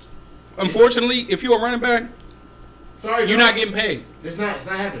 unfortunately, if you're a running back, you're not getting paid. It's not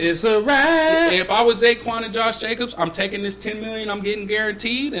happening. It's a wrap. If I was Saquon and Josh Jacobs, I'm taking this $10 million I'm getting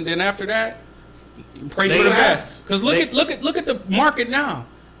guaranteed, and then after that, pray for the best. Because look at the market now.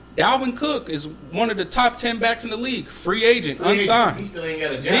 Dalvin Cook is one of the top 10 backs in the league. Free agent, unsigned. He still ain't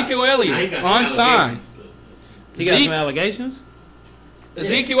got a job. Ezekiel Elliott, unsigned. He got some allegations?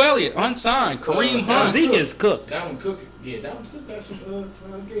 Ezekiel Elliott, unsigned. Kareem Hunt. Zeke is cooked. Dalvin Cook got some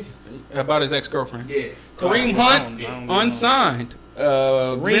allegations. About his ex-girlfriend. Yeah. Kareem Hunt, unsigned.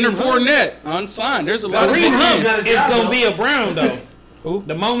 Leonard Fournette, unsigned. There's a lot of Kareem Hunt is going to be a Brown, though. Who?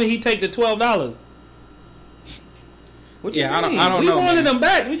 The moment he take the $12. What you mean? I don't know. We wanted him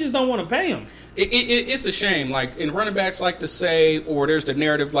back. We just don't want to pay him. It's a shame. Like, and running backs like to say, or there's the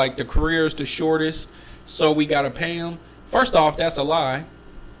narrative like the career is the shortest, so we got to pay him. First off, that's a lie.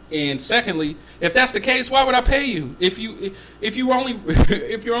 And secondly, if that's the case, why would I pay you? If you're only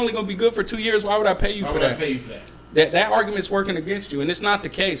gonna be good for 2 years, why would I pay you for that? Why would I pay you for that? That argument's working against you, and it's not the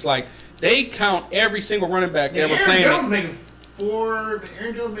case. Like, they count every single running back they ever played. Aaron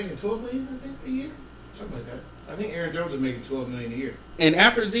Jones making $12 million, I think, a year, something like that. I think Aaron Jones is making $12 million a year. And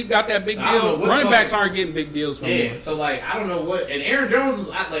after Zeke got that big deal, running backs aren't getting big deals no more. So like I don't know what. And Aaron Jones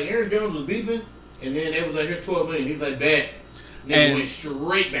was beefing, and then it was like here's $12 million. He's like bet, and went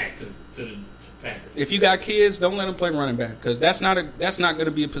straight back to the Packers. If you got kids, don't let them play running back because that's not going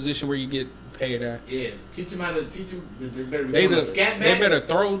to be a position where you get paid at. Yeah, teach them how to teach them. They better become a scat back. They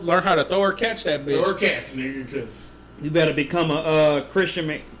better learn how to throw or catch that bitch. Throw or catch, nigga, because. You better become a Christian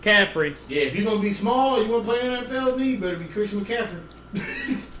McCaffrey. Yeah, if you're going to be small, you want to play in the NFL, you better be Christian McCaffrey.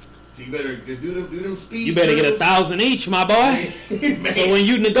 So you better do them speed. You better get 1,000 each, my boy. So when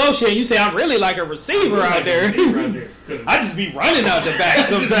you negotiate, you say, I'm really like a receiver out there. I just be running out the back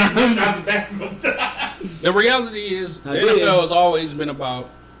sometimes. The reality is, the NFL has always been about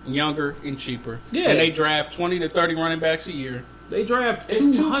younger and cheaper. Yeah. And they draft 20 to 30 running backs a year. They draft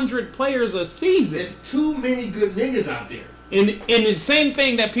 200 players a season. There's too many good niggas out there. And the same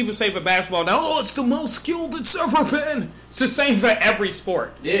thing that people say for basketball now, oh, it's the most skilled it's ever been. It's the same for every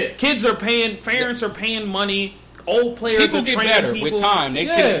sport. Yeah. Kids are paying, parents are paying money, old players people are get training better people. with time. They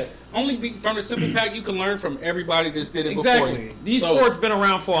can only be from the simple fact you can learn from everybody that's did it before you. These sports been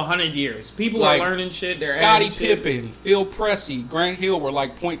around for 100 years. People are learning shit. They're Scottie Pippen, Phil Pressey, Grant Hill were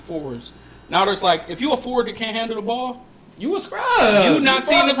like point forwards. Now there's like, if you a forward that can't handle the ball, you a scrub. You not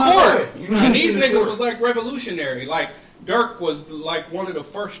seeing the court. And these niggas was like revolutionary. Like Dirk was like one of the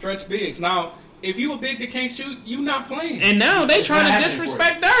first stretch bigs. Now, if you a big that can't shoot, you not playing. And now they trying to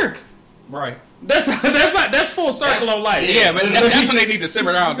disrespect Dirk. Right. That's full circle of life. Yeah, but that's when they need to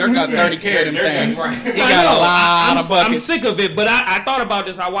simmer down. Dirk got 30 carry them things. He got a lot of buckets. I'm sick of it, but I thought about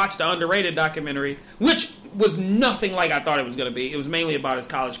this. I watched the Underrated documentary, which was nothing like I thought it was going to be. It was mainly about his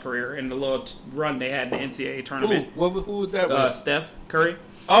college career and the little run they had in the NCAA tournament. Who was that with? Steph Curry.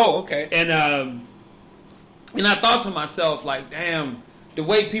 Oh, okay. And I thought to myself, like, damn, the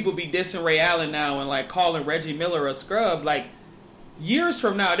way people be dissing Ray Allen now and like calling Reggie Miller a scrub, like, years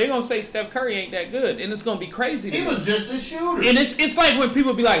from now, they're going to say Steph Curry ain't that good. And it's going to be crazy. He was just a shooter. And it's like when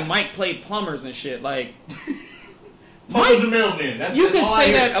people be like, Mike played plumbers and shit. Like, plumbers and mailmen. You can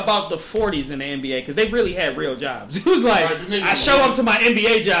say that about the 40s in the NBA because they really had real jobs. It was like, I show up to my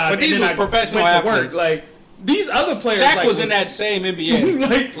NBA job. But these was professional athletes. Like, these other players. Shaq was in that same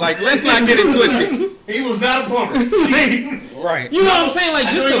NBA. like, let's not get it twisted. He was not a plumber. Right. You know what I'm saying? Like,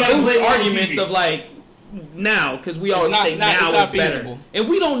 just to boost arguments of like, now, because we always think now is better. And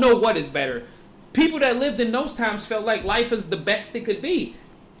we don't know what is better. People that lived in those times felt like life is the best it could be.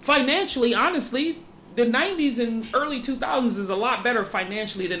 Financially, honestly, the 90s and early 2000s is a lot better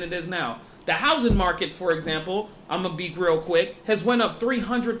financially than it is now. The housing market, for example, I'm going to be real quick, has went up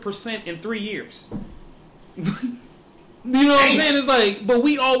 300% in 3 years. You know what I'm saying? It's like, but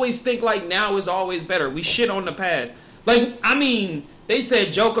we always think like now is always better. We shit on the past. Like, I mean, they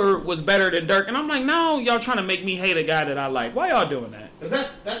said Joker was better than Dirk, and I'm like, no, y'all trying to make me hate a guy that I like. Why y'all doing that?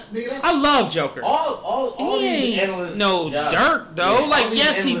 That's I love Joker. All these analysts. No, Dirk though. Yeah, like,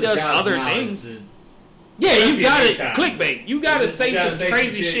 yes, he does other things. Yeah, you got it. Clickbait. You got to say some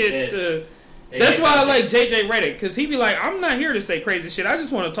crazy shit to. That's why I like JJ Redick, because he be like, I'm not here to say crazy shit. I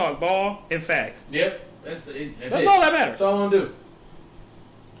just want to talk ball and facts. Yep, that's all that matters. That's all I want to do.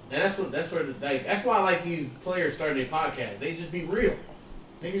 And that's why I like these players starting their podcast. They just be real.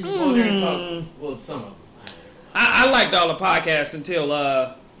 They just go there and talk. Well, some of them. I liked all the podcasts until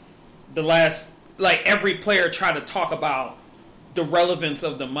the last. Like, every player tried to talk about the relevance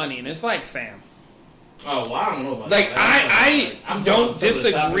of the money, and it's like, fam. Oh, well, I don't know about that. I don't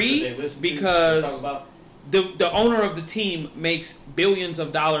disagree because the owner of the team makes billions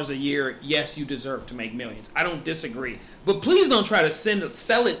of dollars a year. Yes, you deserve to make millions. I don't disagree. But please don't try to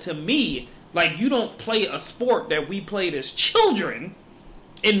sell it to me like you don't play a sport that we played as children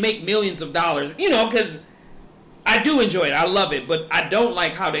and make millions of dollars. You know, because I do enjoy it. I love it. But I don't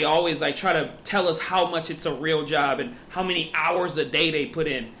like how they always like try to tell us how much it's a real job and how many hours a day they put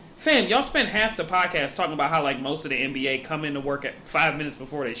in. Fam, y'all spent half the podcast talking about how like most of the NBA come into work at 5 minutes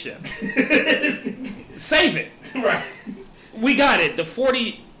before they shift. Save it. Right. We got it. The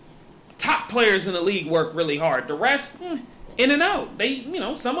 40 top players in the league work really hard. The rest, in and out. They,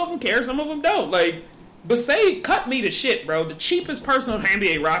 some of them care, some of them don't. Like, but cut me to shit, bro. The cheapest person on the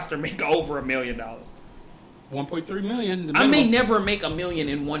NBA roster make over $1 million. 1.3 million. I may never make $1 million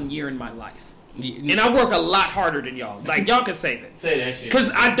in 1 year in my life. And I work a lot harder than y'all. Like, y'all can say that. Say that shit.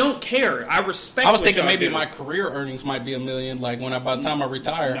 Because I don't care. I respect. I was thinking maybe my career earnings might be $1 million. Like, by the time I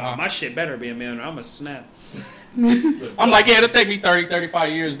retire. No, my shit better be $1 million. I'm a snap. I'm like, yeah, it'll take me 30,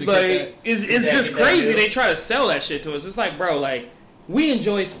 35 years to get that. It's just crazy. They try to sell that shit to us. It's like, bro, like, we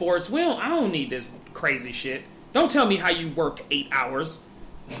enjoy sports. I don't need this crazy shit. Don't tell me how you work 8 hours.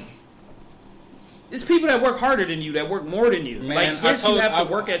 it's people that work harder than you, that work more than you. Man, like, yes, you have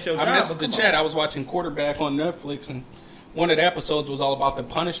to work at your job. I messaged the chat. I was watching Quarterback on Netflix, and one of the episodes was all about the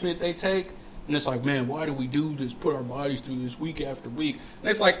punishment they take. And it's like, man, why do we do this? Put our bodies through this week after week. And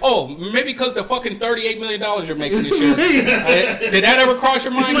it's like, oh, maybe because the fucking $38 million you're making this year. Did that ever cross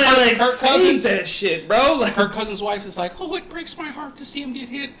your mind? Kirk Cousins, that shit, bro. Like, Kirk Cousins' wife is like, oh, it breaks my heart to see him get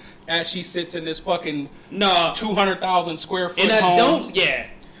hit as she sits in this fucking 200,000 square foot and home. And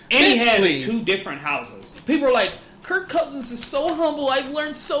he has 2 different houses. People are like, Kirk Cousins is so humble. I've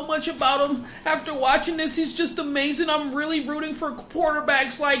learned so much about him. After watching this, he's just amazing. I'm really rooting for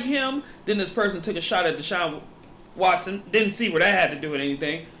quarterbacks like him. Then this person took a shot at Deshaun Watson. Didn't see where that had to do with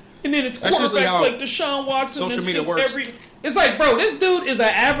anything. And then it's quarterbacks like Deshaun Watson. Social media works. It's like, bro, this dude is an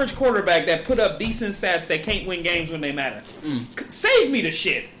average quarterback that put up decent stats that can't win games when they matter. Save me the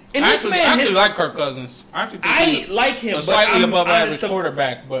shit. And I actually like Kirk Cousins. I like him. A slightly above average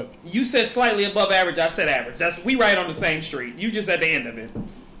quarterback, but you said slightly above average. I said average. We right on the same street. You just at the end of it.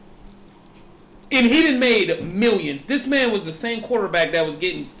 And he done made millions. This man was the same quarterback that was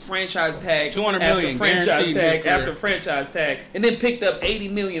getting franchise tag $200 million after franchise tag, and then picked up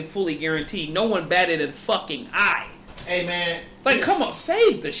 $80 million fully guaranteed. No one batted a fucking eye. Hey man, like come on,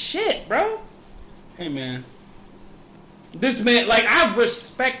 save the shit, bro. Hey man. This man, like, I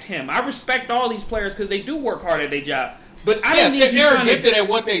respect him. I respect all these players because they do work hard at their job. But I don't need you trying to gifted at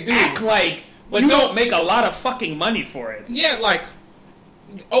what they do. Act like you don't make a lot of fucking money for it. Yeah, like,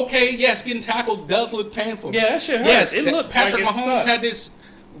 okay, yes, getting tackled does look painful. Yeah, that shit hurts. Yes, it looked Patrick like Mahomes had this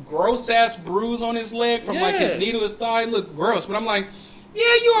gross ass bruise on his leg from like his knee to his thigh. It looked gross, but I'm like,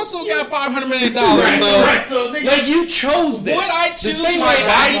 yeah, you also got $500 million. So like you chose this. Would I choose my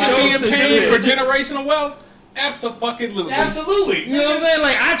body to be in pain for generational wealth? Absolutely. Absolutely. You know what I'm saying?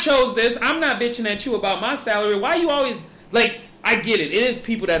 Like, I chose this. I'm not bitching at you about my salary. Why you always, like, I get it. It is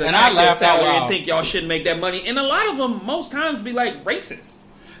people that attack their salary and think y'all shouldn't make that money. And a lot of them, most times, be, like, racist.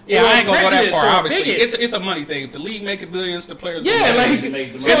 Yeah, I ain't gonna go that far, obviously. It's a money thing. If the league making billions, the players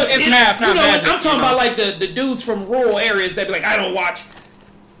it's math, not magic. I'm talking about, like, the dudes from rural areas that be like, I don't watch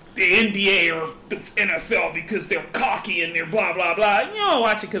the NBA or the NFL because they're cocky and they're blah, blah, blah. You don't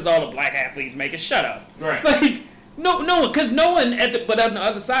watch it because all the black athletes make it. Shut up. Right. Like, no one, because no one, but on the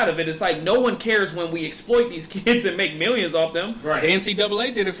other side of it, it's like no one cares when we exploit these kids and make millions off them. Right. The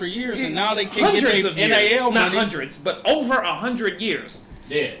NCAA did it for years, and now they can get their NIL money. Not hundreds, but over 100 years.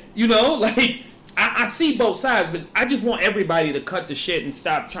 Yeah. You know, like, I see both sides, but I just want everybody to cut the shit and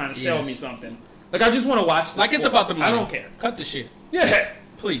stop trying to sell me something. Like, I just want to watch the sport. It's about the money. I don't care. Cut the shit. Yeah.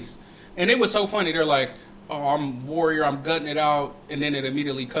 Please. And it was so funny. They're like, oh, I'm Warrior, I'm gutting it out. And then it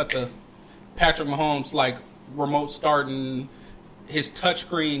immediately cut the Patrick Mahomes, like, remote starting his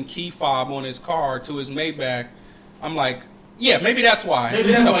touchscreen key fob on his car to his Maybach. I'm like, yeah, maybe that's why.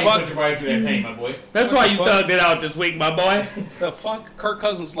 Maybe that's why you put your body through that pain, my boy. That's why you thugged it out this week, my boy. The fuck? Kirk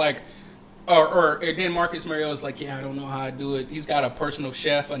Cousins, like, or then Marcus Mariota's like, yeah, I don't know how I do it. He's got a personal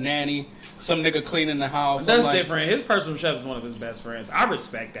chef, a nanny, some nigga cleaning the house. That's different. His personal chef is one of his best friends. I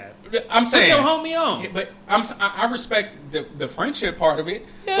respect that. I'm saying, put your homie on. But I respect the friendship part of it.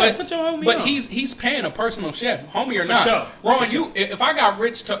 Yeah, but, put your homie on. But he's paying a personal chef, homie or not. Sure. Ron, if I got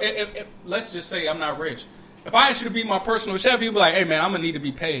rich, let's just say I'm not rich. If I asked you to be my personal chef, you'd be like, hey man, I'm gonna need to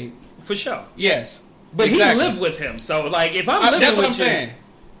be paid. For sure. Yes. But exactly. He lived with him, so like if I'm living that's what with I'm saying.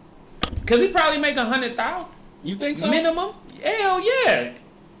 Because he probably make $100,000. You think so? Minimum? Hell yeah.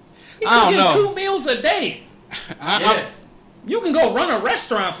 He I don't can know. get 2 meals a day. You can go run a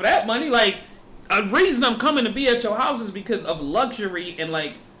restaurant for that money. Like, a reason I'm coming to be at your house is because of luxury and,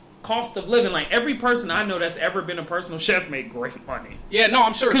 like, cost of living. Like, every person I know that's ever been a personal chef made great money. Yeah, no,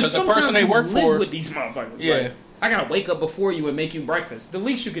 I'm sure. Because the person they work for. With these motherfuckers. Yeah. Like, I got to wake up before you and make you breakfast. The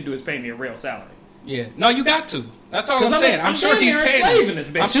least you can do is pay me a real salary. Yeah. No, you got to. That's all I'm saying. I'm sure he's paying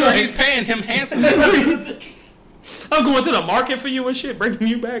him. I'm sure he's paying him handsomely. I'm going to the market for you and shit, bringing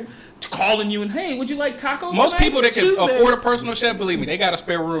you back, calling you and, hey, would you like tacos? Most people that can afford a personal chef, believe me, they got a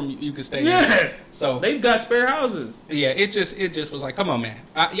spare room you can stay in. Yeah. So they've got spare houses. Yeah, it just was like, come on, man.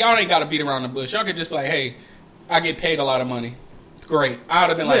 Y'all ain't got to beat around the bush. Y'all could just be like, hey, I get paid a lot of money. It's great. I would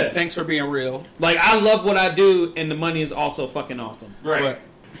have been like, thanks for being real. Like, I love what I do, and the money is also fucking awesome. Right.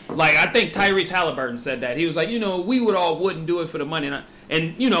 Like, I think Tyrese Halliburton said that. He was like, we wouldn't do it for the money.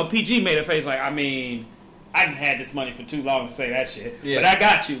 And PG made a face like, I mean, I didn't had this money for too long to say that shit. Yeah. But I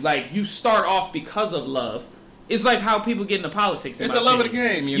got you. Like, you start off because of love. It's like how people get into politics. It's the love of the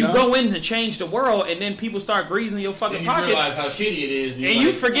game, you know? You go in to change the world, and then people start greasing your fucking pockets. You realize how shitty it is. And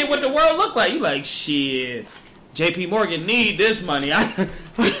you forget what the world look like. You like, shit. JP Morgan need this money. I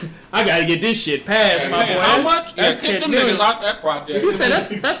got to get this shit passed, my boy. How much? That's $10 million out that project. You said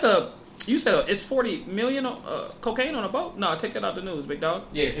that's a You said it's 40 million cocaine on a boat? No, take that out the news, big dog.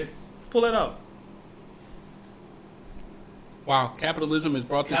 Yeah, pull it out. Wow, capitalism has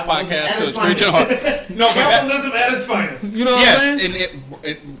brought this Capitalism podcast at to a its screeching halt. No, but capitalism at its finest. You know what I'm saying?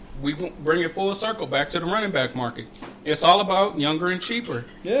 and we bring it full circle back to the running back market. It's all about younger and cheaper.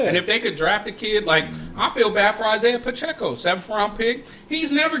 Yeah. And if they could draft a kid, like, I feel bad for Isaiah Pacheco, 7th round pick.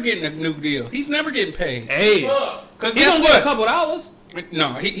 He's never getting a new deal. He's never getting paid. Hey, Because he guess gonna what? get a couple dollars.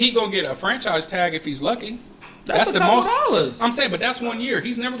 No, he gonna get a franchise tag if he's lucky. That's a the couple most. dollars. I'm saying, but that's 1 year.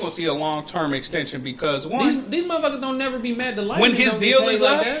 He's never gonna see a long term extension because These motherfuckers don't never be mad to life. when his deal is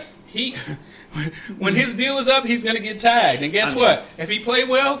up, when his deal is up, he's gonna get tagged. And guess what? If he played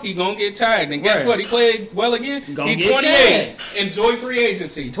well, he gonna get tagged. And guess Right. what? He played well again. He's 28. Enjoy free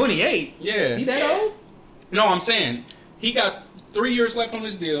agency. 28. Yeah. He that old? No, I'm saying he got 3 years left on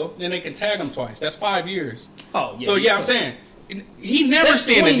his deal. Then they can tag him twice. That's 5 years. Oh yeah. So yeah, I'm saying he never That's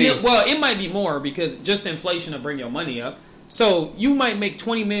seen a 20 deal. Well, it might be more because just inflation will bring your money up. So you might make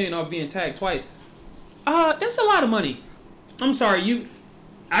 $20 million off being tagged twice. That's a lot of money. I'm sorry,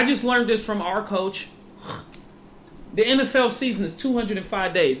 I just learned this from our coach. The NFL season is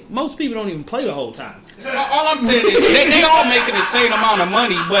 205 days. Most people don't even play the whole time. All I'm saying is they all making the same amount of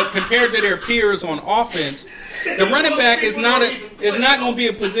money, but compared to their peers on offense, the running back is not going to be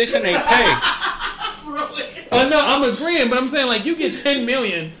a position they pay. No, I'm agreeing, but I'm saying like you get $10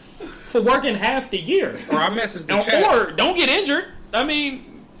 million for working half the year, Or I messaged the chat. or don't get injured. I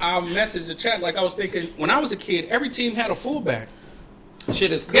mean, I messaged the chat like I was thinking when I was a kid, every team had a fullback.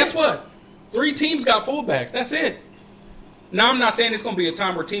 shit is. Guess what? 3 teams got fullbacks. That's it. Now, I'm not saying it's going to be a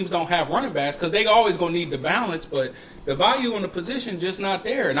time where teams don't have running backs because they always going to need the balance, but the value on the position just not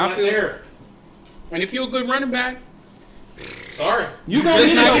there. And I feel there. And if you're a good running back, Sorry, You gonna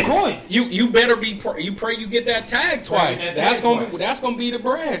just get not no coin. you better be you pray you get that tag twice. That That's tag gonna twice. be the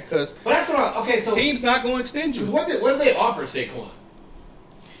bread because but that's what. Okay, so teams not going to extend you. what did they offer Saquon?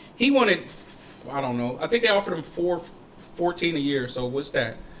 He wanted, I don't know. I think they offered him 14 a year. So what's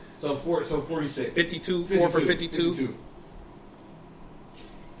that? So 46. 52, 4 for 52.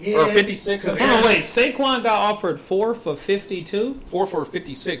 Yeah. Or 56. Hold on, wait. Saquon got offered 4 for 52, 4 for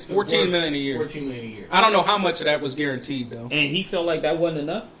 56. 14 million a year. 14 million a year. I don't know how much of that was guaranteed though. and he felt like that wasn't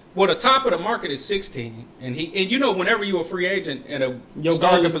enough. Well, the top of the market is 16, and you know whenever you're a free agent in a Your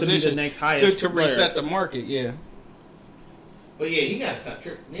starting goal is to be the position next highest to player. reset the market, yeah. But yeah, he got to stop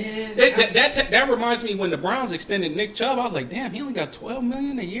tripping. Man, That reminds me when the Browns extended Nick Chubb. I was like, damn, he only got $12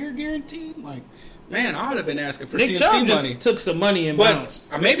 million a year guaranteed. Like, man, I would have been asking for Nick CMC Chubb money. just took some money and But bounced.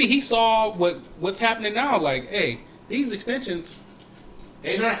 maybe he saw what's happening now. Like, hey, these extensions,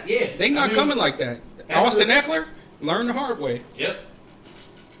 they not coming like that. Austin Eckler learned the hard way. Yep.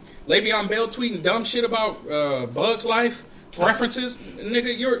 Le'Veon Bell tweeting dumb shit about Bug's Life references.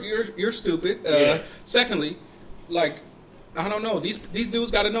 Nigga, you're stupid. Yeah. Secondly, like, I don't know. These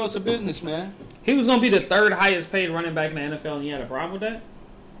dudes got to know it's a business, man. He was gonna be the 3rd highest paid running back in the NFL, and he had a problem with that.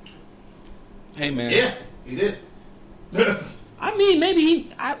 Hey, man. Yeah, he did. I mean,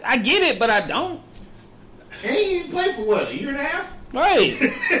 maybe I get it, but I don't. And he didn't play for what, a year and a half? Right.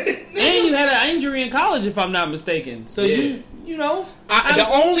 And you had an injury in college, if I'm not mistaken. So Yeah. you know. The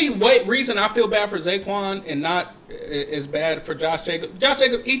only reason I feel bad for Zaquan and not as bad for Josh Jacobs. Josh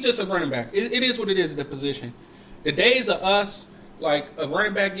Jacobs, he's just a running back. It is what it is, the position. The days of us, like a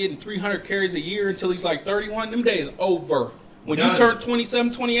running back getting 300 carries a year until he's like 31, them days over. When you turn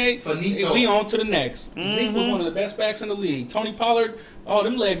 27, 28, Finito. we on to the next. Zeke was one of the best backs in the league. Tony Pollard, oh,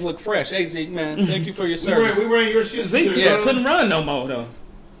 them legs look fresh. Hey, Zeke, man, thank you for your service. We were in your shit. Zeke Yeah. couldn't run no more though.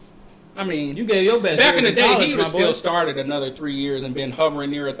 I mean, You gave your best. back in years the day, college, he would my have boy. still started another 3 years and been hovering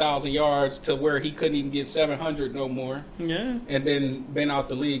near 1,000 yards to where he couldn't even get 700 no more. Yeah. And then been out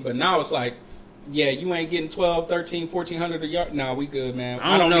the league. But now it's like, yeah, you ain't getting 12, 13, 1,400 a yard. Nah, we good, man.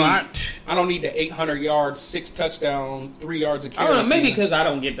 I don't know. I don't need the 800 yards, 6 touchdown, 3 yards a I carry. don't know. Maybe season. because I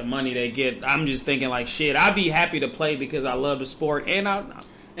don't get the money they get. I'm just thinking like shit. I'd be happy to play because I love the sport, and I'm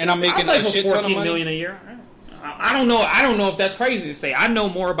I making play a for shit ton of 14 money. million a year. I don't know. I don't know if that's crazy to say. I know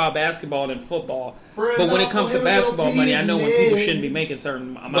more about basketball than football. But when it comes to basketball money, I know when people shouldn't be making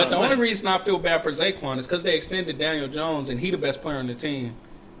certain amount But of the money. only reason I feel bad for Zaquan is because they extended Daniel Jones, and he the best player on the team.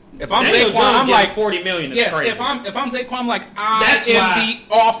 If I'm Daniel Zaquan, Jones I'm getting like, $40 million. Is yes. crazy. If I'm Zaquan, I'm like, I That's am why-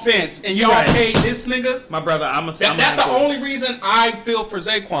 the offense, and You're y'all right. paid this nigga. My brother, I'm a. That's the only reason I feel for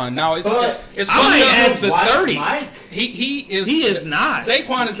Zaquan. Now it's But it's I might funny ask for Mike, 30. Mike. he is He is not.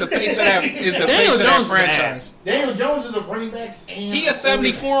 Zaquan is the face of that Daniel face of that Jones is franchise. ass. Daniel Jones is a running back. And He is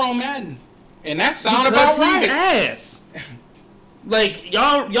 74 on Madden, and that sound Because about he's right. ass. Like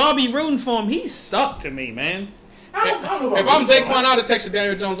y'all be rooting for him. He sucked to me, man. If I'm Zaquan, I'd have texted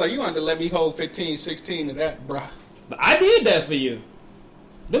Daniel Jones like, you want to let me hold 15, 16 of that, bro. But I did that for you.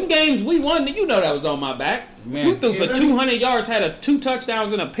 Them games we won, you know that was on my back. Man, you threw for 200 yards, had 2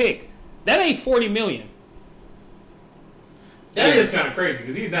 touchdowns and a pick. That ain't $40 million. That is kind of crazy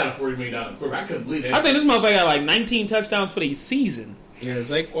because he's not a $40 million quarterback. I couldn't believe that. I think this motherfucker got like 19 touchdowns for the season. Yeah,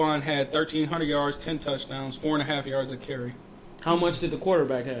 Zaquan had 1,300 yards, 10 touchdowns, 4.5 yards a carry. How much did the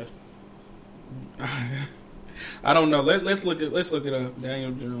quarterback have? I don't know. Let's look at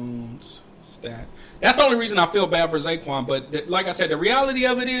Daniel Jones stats. That's the only reason I feel bad for Zaquan. But like I said, the reality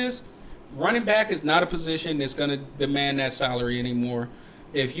of it is, running back is not a position that's going to demand that salary anymore.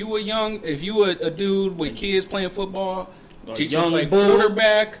 If you a dude with kids playing football, teach them to play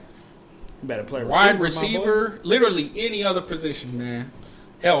quarterback, better play wide receiver, literally any other position, man.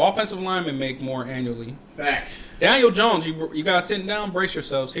 Hell, offensive linemen make more annually. Facts. Daniel Jones, you guys sitting down, brace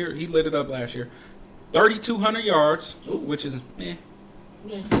yourselves. Here, he lit it up last year. 3,200 yards, which is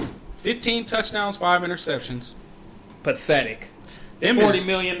 15 touchdowns, 5 interceptions. Pathetic. Them $40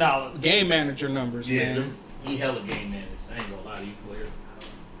 million. Game manager numbers, man. He hella game managed. I ain't gonna lie to you, player.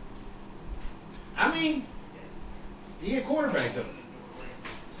 I mean, he a quarterback though.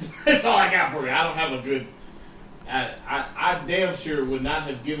 That's all I got for you. I don't have a good. I damn sure would not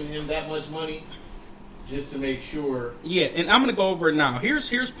have given him that much money just to make sure. Yeah, and I'm gonna go over it now.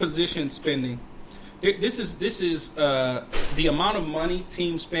 Here's position spending. This is the amount of money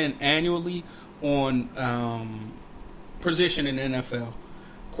teams spend annually on position in the NFL.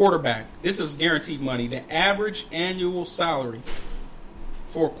 Quarterback. This is guaranteed money. The average annual salary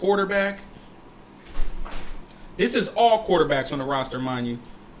for a quarterback. This is all quarterbacks on the roster, mind you.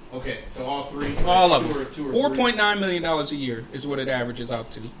 Okay, so all three. All of them. $4.9 million a year is what it averages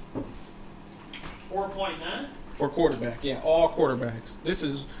out to. 4.9? For quarterback, yeah, all quarterbacks. This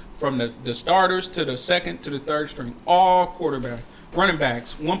is from the starters to the second to the third string. All quarterbacks. Running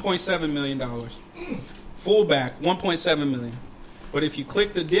backs, $1.7 million. Fullback, $1.7 million. But if you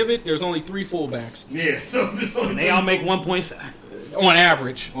click the divot, there's only 3 fullbacks. Yeah, so they all make 1.7 on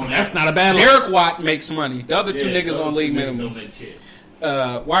average. That's not a bad look. Derek Watt makes money. The other 2 niggas on league minimum. Don't make shit.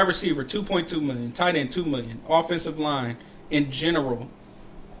 Wide receiver, $2.2 million. Tight end, $2 million. Offensive line, in general,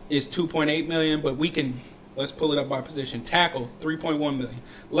 is $2.8 million. But we can, let's pull it up by position. Tackle, $3.1 million.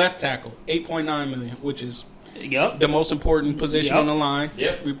 Left tackle, $8.9 million, which is the most important position on the line.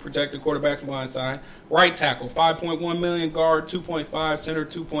 Yep. We protect the quarterback's blind side. Right tackle, $5.1 million. Guard, $2.5. Center,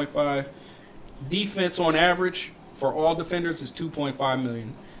 $2.5. Defense on average for all defenders is $2.5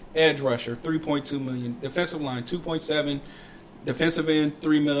 million. Edge rusher, $3.2 million. Defensive line, $2.7. Defensive end,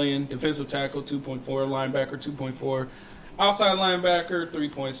 $3 million. Defensive tackle, $2.4. Linebacker, $2.4. Outside linebacker,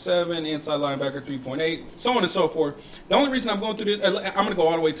 $3.7. Inside linebacker, $3.8. So on and so forth. The only reason I'm going through this, I'm going to go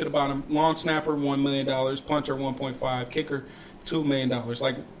all the way to the bottom. Long snapper, $1 million. Punter, $1.5. Kicker, $2 million.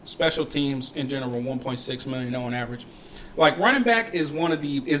 Like special teams in general, $1.6 million on average. Like running back is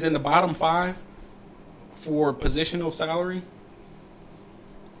is in the bottom 5 for positional salary.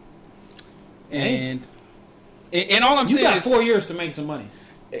 And all I'm saying is, you got 4 years to make some money.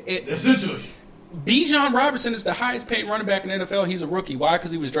 Essentially. Bijan Robinson is the highest paid running back in the NFL. He's a rookie. Why?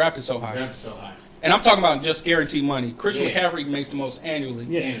 Because he was drafted so high. And I'm talking about just guaranteed money. Christian McCaffrey makes the most annually.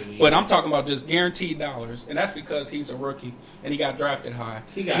 Yeah. But I'm talking about just guaranteed dollars. And that's because he's a rookie and he got drafted high.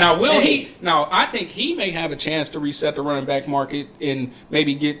 Now, I think he may have a chance to reset the running back market and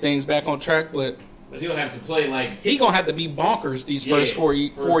maybe get things back on track, but he'll have to play like he gonna have to be bonkers these first 4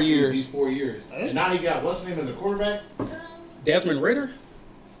 years. These 4 years, and now he got what's his name as a quarterback? Desmond Ridder.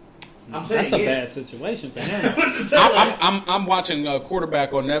 I'm saying that's a bad situation for him. I'm watching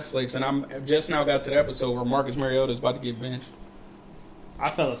quarterback on Netflix, and I'm just now got to the episode where Marcus Mariota is about to get benched. I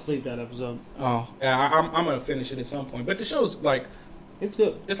fell asleep that episode. Oh, yeah, I'm gonna finish it at some point. But the show's like, it's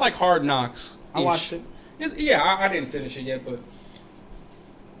good. It's like Hard Knocks. I watched it. I didn't finish it yet, but.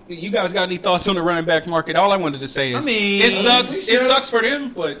 You guys got any thoughts on the running back market? All I wanted to say is, it sucks. It sucks for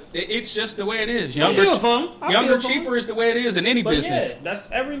them, but it's just the way it is. Younger, cheaper is the way it is in any business. Yeah,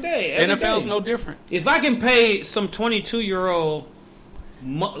 that's every day. NFL's no different. If I can pay some 22-year-old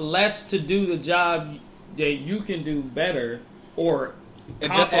less to do the job that you can do better or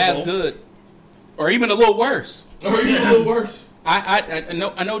as good, or even a little worse, I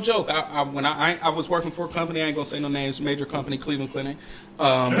no joke. When I was working for a company, I ain't gonna say no names, major company, Cleveland Clinic. When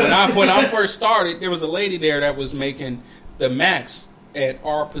I first started, there was a lady there that was making the max at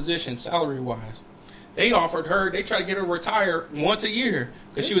our position, salary wise. They tried to get her to retire once a year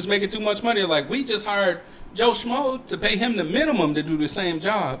because she was making too much money. Like, we just hired Joe Schmo to pay him the minimum to do the same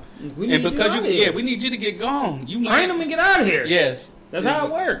job, we need you to get gone. Train him and get out of here. Yes, that's how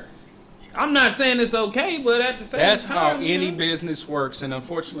it works. I'm not saying it's okay, but at the same That's time, how any business works, and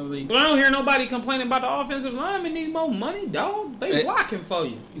unfortunately, But I don't hear nobody complaining about the offensive linemen need more money, dog. They blocking for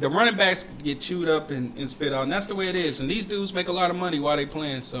you. the running backs get chewed up and spit out, and that's the way it is. And these dudes make a lot of money while they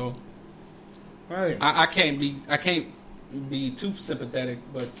playing, so Right. I can't be too sympathetic,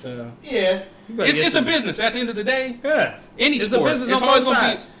 but Yeah. it's a business. At the end of the day, Yeah. any It's sport, a business it's on always both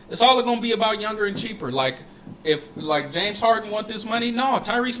gonna be. sides. It's all going to be about younger and cheaper. Like if James Harden want this money, no,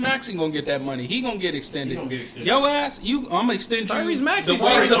 Tyrese Maxey gonna get that money. He gonna get extended. He gonna get extended. Yo ass, I'm gonna extend Tyrese you Maxey's the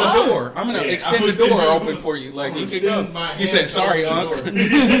way already to the gone. door. I'm gonna extend the door open for you. Like you can go. He said, "Sorry, Unc."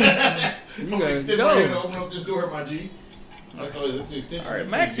 I'm gonna extend my hand to open up this door, my G. That's the extension. All right,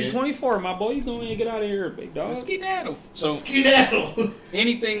 Maxie, 24, my boy. You going to get out of here, big dog. Skedaddle. So Skedaddle.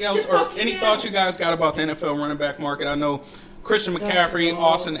 anything else or any thoughts you guys got about the NFL running back market? I know Christian McCaffrey,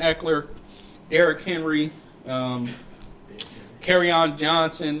 Austin Eckler, Derrick Henry, Kerryon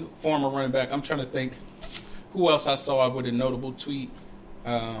Johnson, former running back. I'm trying to think who else I saw with a notable tweet.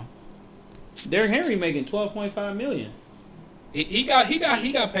 Derrick Henry making $12.5 million. He got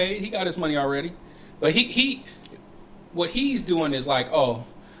paid. He got his money already. But he what he's doing is like, oh,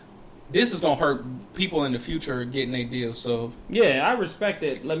 this is gonna hurt people in the future getting their deal. So Yeah, I respect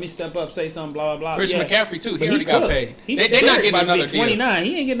it. Let me step up, say something, blah, blah, blah. Christian Yeah. McCaffrey too. He But already got cooked. paid. He- They not Derrick getting about to be another deal. 29.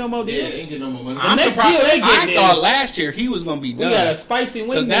 He ain't getting no more Yeah, deals. ain't getting no more money. I'm next surprised. deal they I getting thought is- last year he was gonna be We done. got a spicy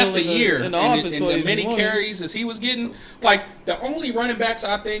wing Because that's deal the in year, in the and office the for you. many You want it. carries as he was getting. Like the only running backs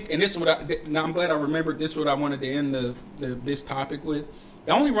I think, and this is what now I'm glad I remembered. This is what I wanted to end this topic with.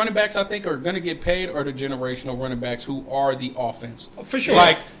 The only running backs I think are going to get paid are the generational running backs who are the offense. For sure.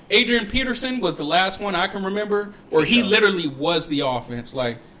 Like Adrian Peterson was the last one I can remember where he literally was the offense.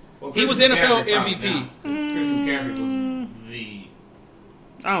 Like Well, he was the Christian NFL McCaffrey probably MVP. now. Christian McCaffrey was the.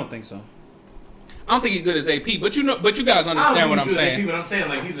 I don't think so. I don't think he's good as AP, but you guys understand what I'm saying. But I'm saying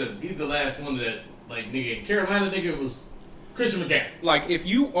like he's the last one that like nigga in Carolina nigga was Christian McCaffrey. Like if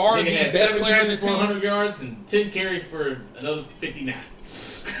you are Nigga the had best 7 player in the catches for team, 100 yards and 10 carries for another 59. So-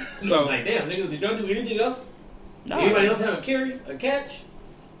 So like, damn, nigga, did y'all do anything else? No. Anybody else have a carry, a catch?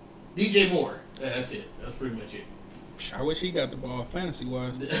 DJ Moore. Yeah, that's it. That's pretty much it. I wish he got the ball fantasy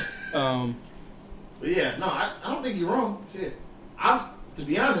wise. But yeah, no, I don't think you're wrong. Shit. To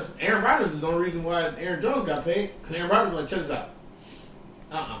be honest, Aaron Rodgers is the only reason why Aaron Jones got paid. Because Aaron Rodgers was like, check this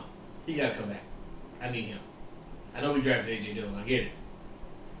out. He got to come back. I need him. I know we drafted A.J. Dillon. I get it.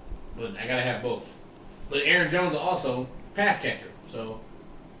 But I got to have both. But Aaron Jones is also pass catcher. So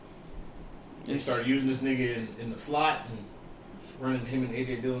they started using this nigga in the slot and running him and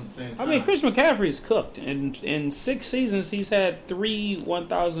A.J. Dillon at the same time. I mean, Chris McCaffrey is cooked. In 6 seasons, he's had 3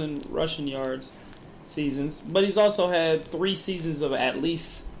 1,000 rushing yards seasons, but he's also had 3 seasons of at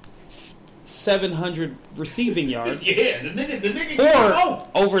least 700 receiving yards. Yeah, the nigga can do both.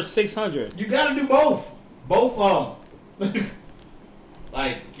 Or over 600. You gotta do both. Both of them.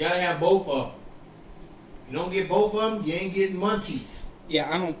 Like, you gotta have both of them. You don't get both of them, you ain't getting Montees. Yeah,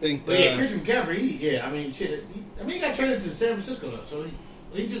 I don't think. But yeah, Christian McCaffrey, he got traded to San Francisco though, so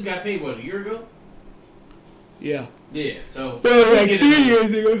he just got paid what, a year ago? Yeah. Yeah, so Like 3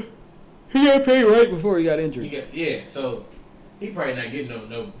 years ago. He got paid right before he got injured. so he probably not getting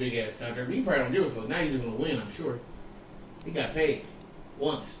no big ass contract. But he probably don't give a fuck. Now he's just gonna win, I'm sure. He got paid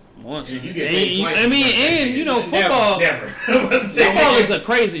once. Once. And if you get paid twice, I mean, you got and paid. you know, football. Never. Football is a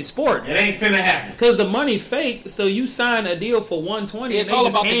crazy sport. It ain't finna happen. Because the money fake, so you sign a deal for 120, It's and all they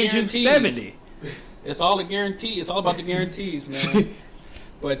about just the hand you guarantees. 70. It's all the guarantee. It's all about the guarantees, man.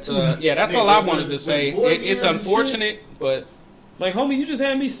 But yeah, that's all I wanted to say. It's unfortunate, but Like, homie, you just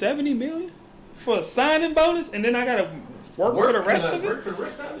had me 70 million for a signing bonus, and then I gotta work for the rest of it. For the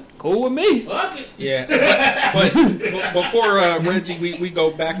rest of it? Cool with me. Fuck it. yeah. But before Reggie, we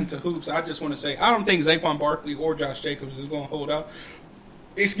go back into hoops. I just want to say I don't think Saquon Barkley or Josh Jacobs is going to hold out.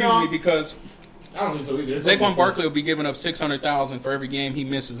 Excuse me, because I don't think so either. Saquon Barkley will be giving up $600,000 for every game he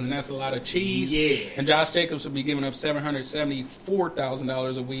misses, and that's a lot of cheese. Yeah. And Josh Jacobs will be giving up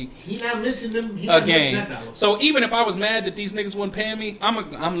 $774,000 a week He not missing them. He a not missing game. that dollar. So even if I was mad that these niggas wasn't paying me,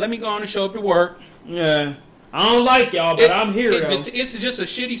 I'm let me go on and show up to work. Yeah. I don't like y'all, but I'm here, though. It's just a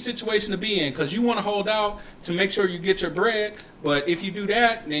shitty situation to be in because you want to hold out to make sure you get your bread, but if you do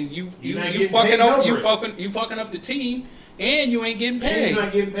that, then you not fucking getting up paid you fucking up the team, and you ain't getting And paid. you're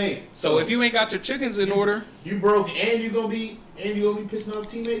not getting paid. So if you ain't got your chickens in order, You broke and you gonna be pissing off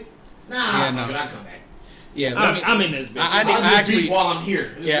teammates? Nah, Yeah, fuck no. it, I come back. Yeah, I'm in this bitch. I actually while I'm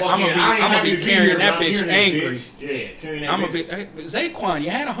here. Yeah, I'm gonna be carrying that bitch angry. Yeah, carrying that I'm bitch. gonna be Zaquan. You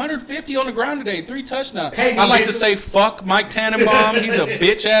had 150 on the ground today, 3 touchdowns. Hey, I like to say fuck Mike Tannenbaum. He's a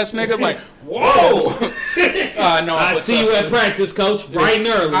bitch ass nigga. Like whoa. No, I see you at practice, coach. Bright and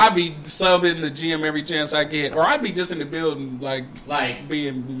early. I be subbing the gym every chance I get, or I be just in the building like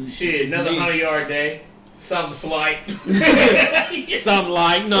being shit. Another 100-yard day. Something slight. Something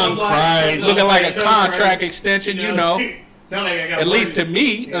like none crazy. Looking like a contract extension, you know. Not like I got At least to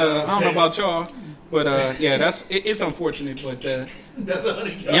me. You know I don't know about y'all. But yeah, it's unfortunate. But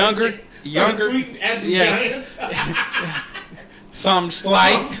younger. Yes. Some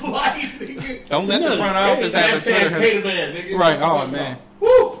slight. Don't let the front office have a Twitter. Right. Oh man.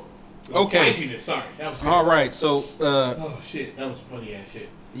 Woo. Okay. Sorry. That was all right. So. Oh shit. That was funny ass shit.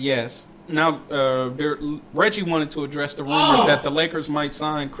 Yes. Now, Reggie wanted to address the rumors that the Lakers might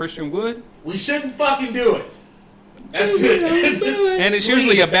sign Christian Wood. We shouldn't fucking do it. That's it. And it's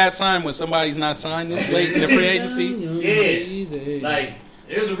usually a bad sign when somebody's not signed this late in the free agency. Yeah. Like,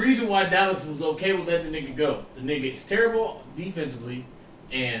 there's a reason why Dallas was okay with letting the nigga go. The nigga is terrible defensively,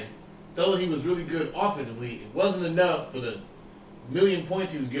 and though he was really good offensively, it wasn't enough for the million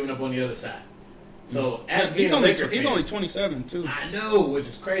points he was giving up on the other side. So as being he's only 27 too. I know, which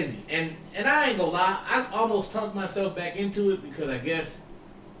is crazy. And I ain't gonna lie, I almost talked myself back into it because I guess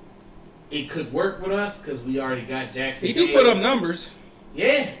it could work with us because we already got Jackson. He do put up numbers.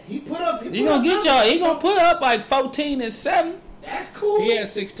 Yeah, he put up. He gonna put up like 14 and 7. That's cool. He had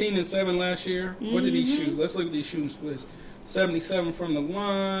 16 and 7 last year. Mm-hmm. What did he shoot? Let's look at these shooting splits. 77 from the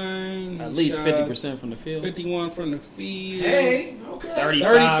line. At least 50% from the field. 51 from the field. Hey, okay.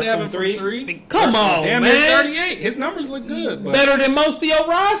 37 from 3. Come on, damn man. 38. His numbers look good. But better than most of your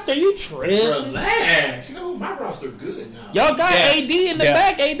roster. You tripping. Relax. You know, my roster good now. Y'all got AD in the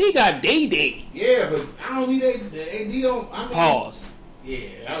back. AD got DD. Yeah, but I don't need AD. AD don't. I mean, pause. Yeah,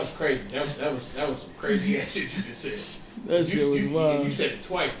 that was crazy. That was some crazy ass shit you just said. That shit was wild. You said it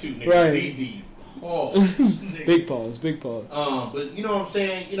twice too, nigga. Right. DD. Pause. Big pause. But you know what I'm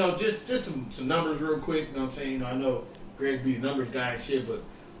saying? You know, just some numbers real quick. You know what I'm saying? You know, I know Greg be the numbers guy and shit,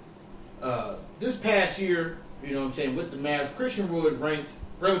 but this past year, you know what I'm saying, with the Mavs, Christian Wood ranked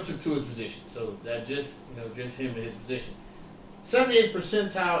relative to his position. So that just him and his position. 78th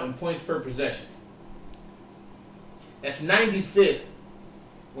percentile in points per possession. That's 95th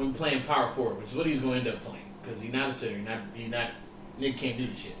when playing power forward, which is what he's going to end up playing. Because he's not a center. Nick can't do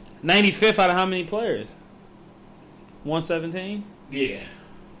the shit. 95th out of how many players? 117? Yeah.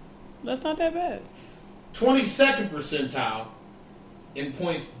 That's not that bad. 22nd percentile in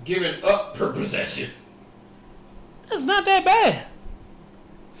points given up per possession. That's not that bad.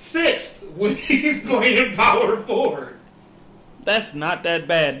 6th when he's playing power forward. That's not that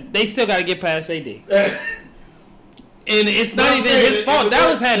bad. They still got to get past AD. And it's not even his fault.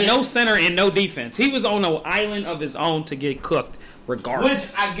 Dallas had no center and no defense. He was on an island of his own to get cooked regardless.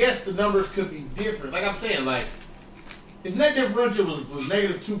 Which I guess the numbers could be different. Like I'm saying, like his net differential was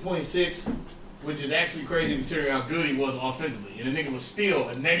negative 2.6, which is actually crazy considering how good he was offensively. And the nigga was still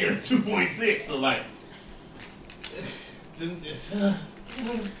a negative 2.6. So like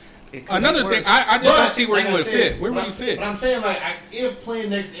another thing, I just don't see where he would fit. Where would he fit? But I'm saying, like, if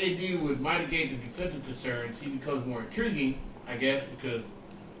playing next to AD would mitigate the defensive concerns, he becomes more intriguing, I guess, because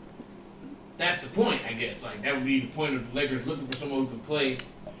that's the point, I guess. Like, that would be the point of the Lakers looking for someone who can play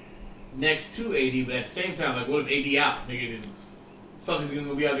next to AD, but at the same time, like, what if AD out? Nigga, then fuck is he going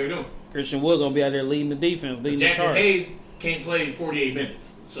to be out there doing? Christian Wood going to be out there leading the defense, leading the Jackson charge. Hayes can't play 48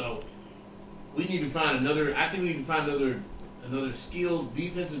 minutes. So, we need to find another skilled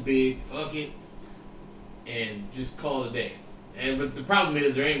defensive big, fuck it, and just call it a day. But the problem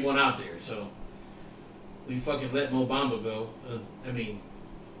is there ain't one out there, so we fucking let Mo Bamba go.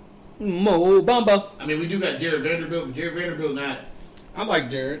 Mo Bamba. I mean, we do got Jared Vanderbilt, but Jared Vanderbilt not. I like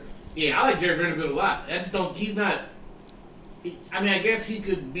Jared. Yeah, I like Jared Vanderbilt a lot. I just don't. He's not. I guess he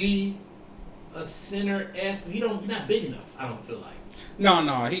could be a center-esque, but he's not big enough. I don't feel like.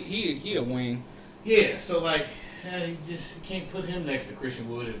 No, he a wing. Yeah, so like. You just can't put him next to Christian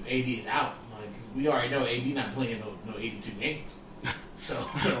Wood if AD is out. Like we already know AD not playing no 82 games. So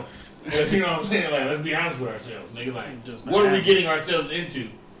you know what I'm saying? Like let's be honest with ourselves, nigga. Like what are we getting ourselves into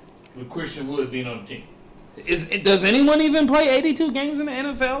with Christian Wood being on the team? Does anyone even play 82 games in the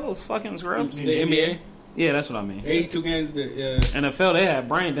NFL? Those fucking scrubs. The NBA? Yeah, that's what I mean. 82 games. NFL, they have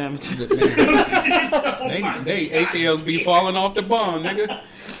brain damage. They ACLs be falling off the bone, nigga.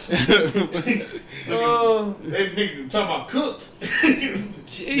 They niggas talking about cooked.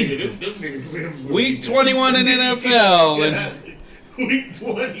 Jesus. Them niggas Week 21 in NFL. Week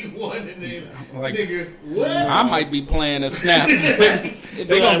 21 and then Like, nigga, what? I might be playing a snap.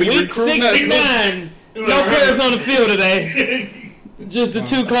 They gonna be week recruiting us. 69. There's no players on the field today. Just the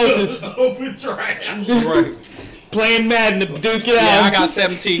two coaches Open tryout. Right. playing Madden to duke it Yeah, out. I got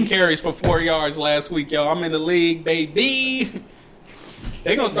 17 carries for 4 yards last week, yo. I'm in the league, baby.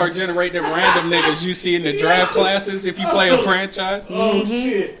 They gonna start generating them random niggas you see in the draft classes if you play a franchise. Oh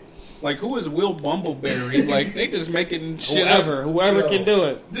shit. Like, who is Will Bumbleberry? Like, they just making shit up. Whoever can do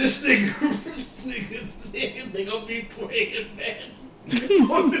it. This nigga said they gonna be playing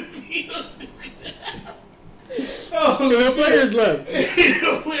Madden on the field. Oh, No players left.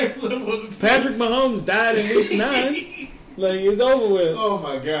 no players left on the field. Patrick Mahomes died in week 9. Like, it's over with. Oh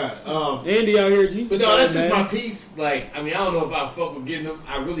my god. Andy out here, Jesus. But no, that's just my piece. Like, I mean, I don't know if I fuck with getting them.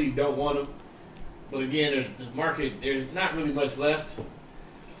 I really don't want them. But again, the market, there's not really much left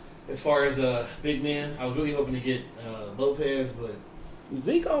as far as big men. I was really hoping to get Lopez, but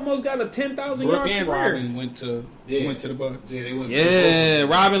Zeke almost got a 10,000 Brooke yard and career. Robin went to the Bucks. yeah, they went. Yeah,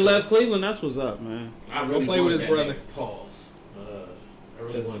 Robin left Cleveland. That's what's up, man. I really play with wanted his that brother. nigga. Pause. I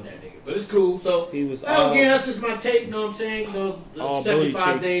really wanted that nigga, but it's cool. So He was again, that's just my take. You know what I'm saying? You know, all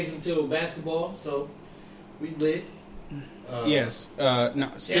 75 booty days until basketball, so we lit. Yes. No.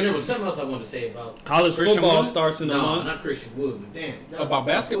 And there was something else I wanted to say about college Christian football Wood? starts in a no, month. not Christian Wood, but damn. About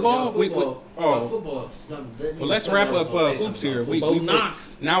basketball? Football. Oh. Football. Something. Well, let's wrap up hoops here. Bo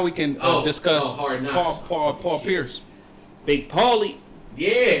Knox. Now we can discuss Hard Knocks. Paul Pierce. Big Paulie.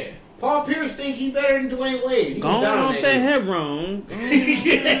 Yeah. Paul Pierce think he better than Dwayne Wade. He Going off that Hebron.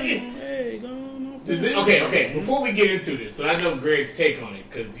 Okay. Before we get into this, so I know Greg's take on it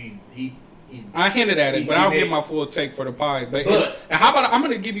because he I hinted at it, but I'll made- give my full take for the pod. But But- how about I'm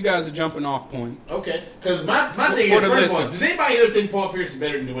going to give you guys a jumping off point. okay. Because my thing for is, the first of all, listeners. does anybody ever think Paul Pierce is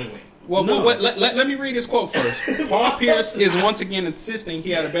better than Dwayne Wade? Well, No. let me read his quote first. Paul Pierce is once again insisting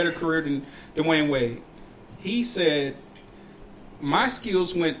he had a better career than Dwayne Wade. He said, "My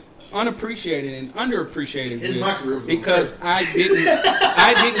skills went unappreciated and underappreciated My career was because I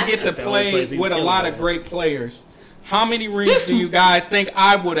didn't get to That's the only play place he was with a killing lot it. of great players. How many rings do you guys think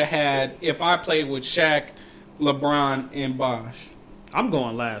I would have had if I played with Shaq, LeBron, and Bosh?" I'm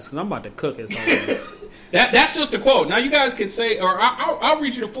going last because I'm about to cook his whole That's just a quote. Now you guys can say, or I'll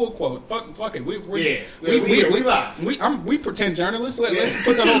read you the full quote. Fuck it. We live. We pretend journalists. Let's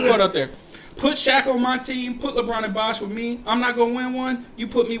put the whole quote up there. Put Shaq on my team. Put LeBron and Bosh with me. I'm not gonna win one. You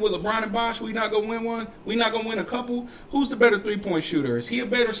put me with LeBron and Bosh. We not gonna win one. We not gonna win a couple. Who's the better 3-point shooter? Is he a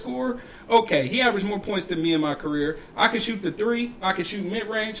better scorer? Okay, he averaged more points than me in my career. I can shoot the three. I can shoot mid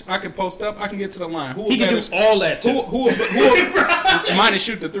range. I can post up. I can get to the line. Who He can do all that too. who minus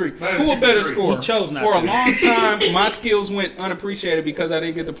shoot the three? Minus Who a shoot better the three. scorer? He chose not For to. a long time, my skills went unappreciated because I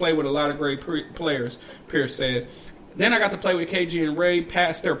didn't get to play with a lot of great players. Pierce said. Then I got to play with KG and Ray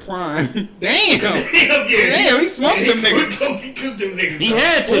past their prime. Damn, damn, he smoked them niggas. He cooked them niggas. He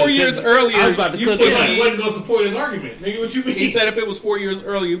had to. 4 years 'cause earlier, I was about to you cook put him. He me- wasn't going to support his argument. Nigga, what you mean? He said if it was 4 years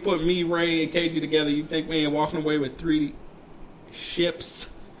earlier, you put me, Ray, and KG together, you think we ain't walking away with 3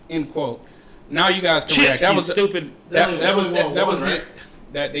 ships? End quote. Now you guys can react. That was stupid. that was right?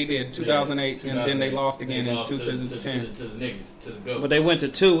 that they did 2008, and then they lost again in 2010. To the niggas, to the GOAT. But they went to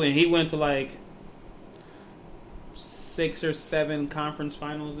 2, and he went to like 6 or 7 conference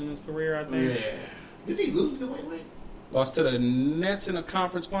finals in his career, I think. Yeah. Did he lose to Dwayne Wade? Lost to the Nets in a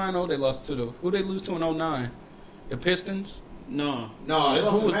conference final. They lost to who they lose to in 2009? The Pistons. No, No, they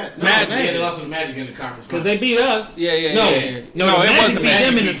lost to Magic. Magic. Yeah, they lost to the Magic in the conference. because they beat us. Yeah. No, yeah. no, it Magic wasn't the beat them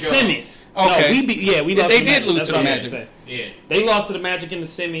in the Magic beat semis. Okay. No, we lost. They to did Magic. lose That's to what the I meant Magic. say. Yeah. They lost to the Magic in the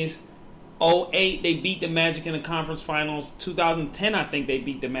semis. 2008, they beat the Magic in the conference finals. 2010, I think they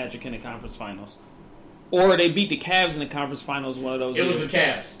beat the Magic in the conference finals. Or they beat the Cavs in the conference finals one of those It years. was the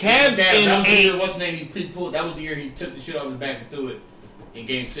Cavs. Cavs in that was the 8. year, what's the name? He pulled. That was the year he took the shit off his back and threw it in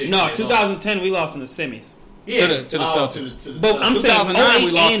Game 6. No, They 2010, we lost in the semis. Yeah. To the Celtics. To the But I'm saying 2009 we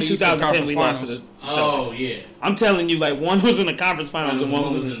 08 lost and to Eastern 2010, we lost to the Conference Celtics. Oh, yeah. I'm telling you, like, one was in the conference finals and one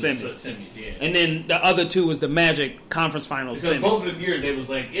was in the semis. semis, yeah. And then the other 2 was the Magic conference finals Because semis. both of the years they was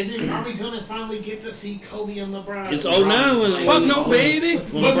like, are we gonna finally get to see Kobe and LeBron? It's LeBron 09 was when- like, Fuck no, baby.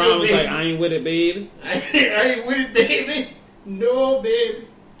 When Fuck LeBron no, was baby. like, I ain't with it, baby. I ain't with it, baby. No, baby.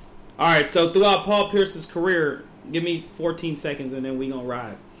 All right, so throughout Paul Pierce's career, give me 14 seconds and then we gonna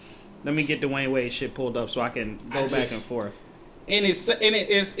ride. Let me get Dwayne Wade shit pulled up so I can go back and forth. And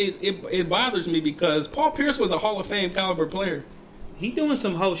it bothers me because Paul Pierce was a Hall of Fame caliber player. He doing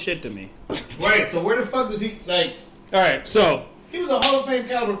some whole shit to me. Right, so where the fuck does he, like, All right, so he was a Hall of Fame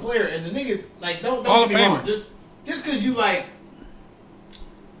caliber player, and the nigga, like, don't Hall get of me wrong. Famer. Just because you, like,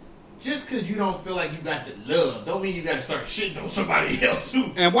 just because you don't feel like you got the love, don't mean you got to start shitting on somebody else.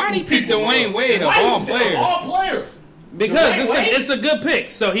 And why did he pick Dwayne Wade of all players? Of all players. Because it's a good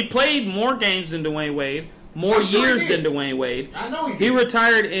pick. So he played more games than Dwayne Wade, more years than Dwayne Wade. I know he did. He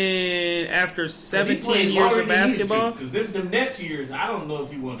retired after 17 years of basketball. Because them next years, I don't know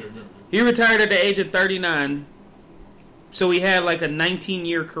if you want to remember. He retired at the age of 39. So he had like a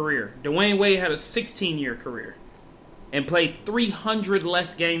 19-year career. Dwayne Wade had a 16-year career and played 300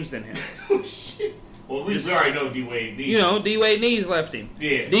 less games than him. Oh, shit. Well, we already know D-Wade knees. You know, D-Wade knees left him.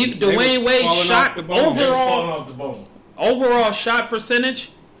 Yeah. Dwayne Wade's shot overall shot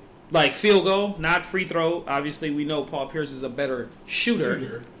percentage, like field goal, not free throw. Obviously, we know Paul Pierce is a better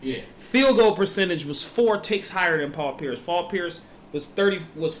shooter. Yeah. Field goal percentage was 4 ticks higher than Paul Pierce. Paul Pierce was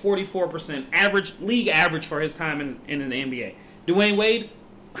 44%, league average for his time in the NBA. Dwayne Wade,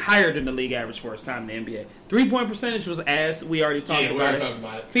 higher than the league average for his time in the NBA. 3-point percentage was ass. We already talked about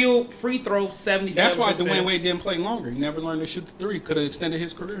it. Free throw, 77%. That's why Dwayne Wade didn't play longer. He never learned to shoot the three. Could have extended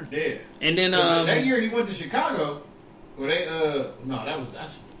his career. Yeah. And then that year he went to Chicago. Well,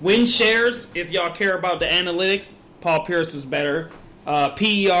 that's win shares. If y'all care about the analytics, Paul Pierce was better.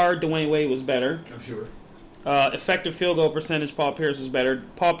 PER, Dwayne Wade was better. I'm sure. Effective field goal percentage, Paul Pierce was better.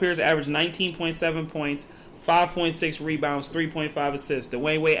 Paul Pierce averaged 19.7 points, 5.6 rebounds, 3.5 assists.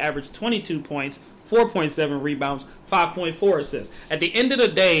 Dwayne Wade averaged 22 points, 4.7 rebounds, 5.4 assists. At the end of the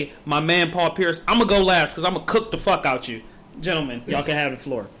day, my man Paul Pierce, I'm going to go last because I'm going to cook the fuck out you. Gentlemen, y'all can have the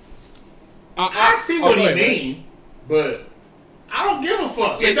floor. I see what he mean, but I don't give a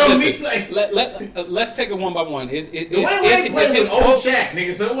fuck. It don't mean like let's take it one by one. Dwayne Wade played with old Shaq,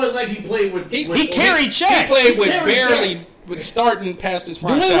 nigga, so it wasn't like he played with... He carried Shaq. He played with barely... With starting past his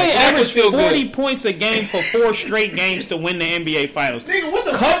prime. Dwayne Wade averaged 40 points a game for 4 straight games to win the NBA Finals. Nigga, what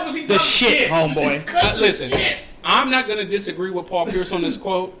the Cut fuck was he the shit, about? homeboy. Listen, I'm not going to disagree with Paul Pierce on this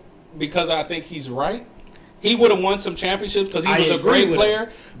quote because I think he's right. He would have won some championships because he was a great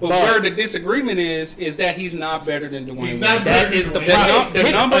player. But where the disagreement is that he's not better than Dwayne Wade. That is the problem.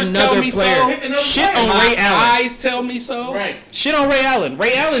 The numbers tell me so. Shit on Ray Allen. Eyes tell me so. Right. Shit on Ray Allen.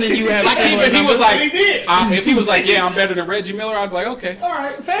 Ray Allen and you have similar if he was like, if he was like, yeah, I'm better than Reggie Miller, I'd be like, okay, all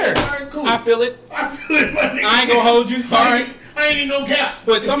right, fair. All right, cool. I feel it. My nigga. I ain't gonna hold you. All right. I ain't even gonna cap.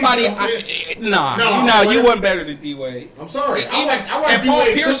 But somebody, you wasn't better than D Wade. I'm sorry. And Paul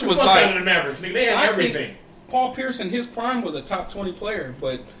Pierce was like, the Mavericks. Nigga, they had everything. Paul Pierce in his prime was a top 20 player,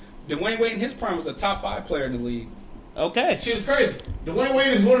 but Dwayne Wade in his prime was a top 5 player in the league. Okay. Shit is crazy. Dwayne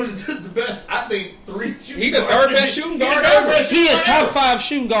Wade is one of the best, I think, 3 shooting He's the third best shooting guard ever. He a top 5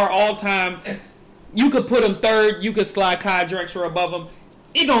 shooting guard all time. You could put him third. You could slide Kai Drexler above him.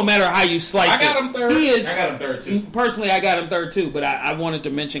 It don't matter how you slice it. I got him third. I got him third, too. Personally, I got him third, too, but I wanted to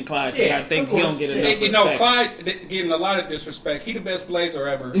mention Clyde because I think he don't get enough respect. You know, Clyde getting a lot of disrespect. He the best Blazer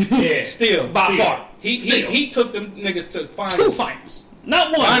ever. Yeah. Still. By far. He took them niggas to finals. 2 finals.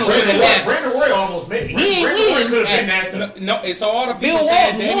 Not one. Finals with an S. Brandon Roy almost made me. He ain't Brandon Roy could winning. have been that. No, it's all the people Bill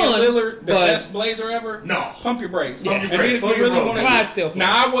saying Walton Damian won, Lillard, the but- best Blazer ever. No. Pump your brakes. Yeah. And then if you Pump your really brakes. want to, Clyde still played.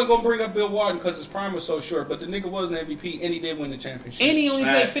 now I wasn't gonna bring up Bill Walton because his prime was so short, but the nigga was an MVP and he did win the championship. And he only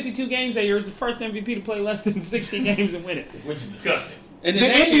played Right. 52 games that year. He was the first MVP to play less than 60 games and win it. Which is disgusting. And The the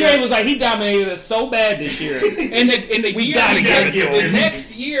next NBA year, was like, he dominated us so bad this year. in the We year, gotta get the him.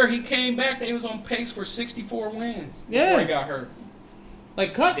 next year he came back and he was on pace for 64 wins Yeah. before he got hurt.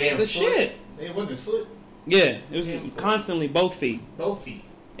 Like, cut Damn the foot. shit. It wasn't his foot. Yeah, it was Damn foot. constantly both feet. Both feet.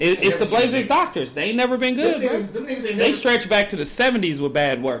 It's the never seen Blazers' it. doctors. They ain't never been good, bro. Them niggas ain't They never... stretch back to the 70s with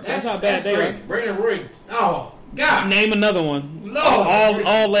bad work. That's how bad they crazy. are. Brandon Roy... Oh, God. Name another one. No.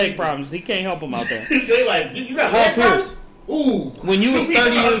 All leg problems. He can't help them out there. They like, you got Paul leg Pierce. problems? Ooh. When you was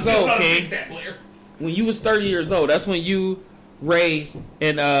 30 years old, King. That player. When you was 30 years old, that's when you, Ray,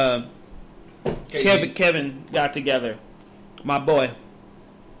 and Kevin got together. My boy,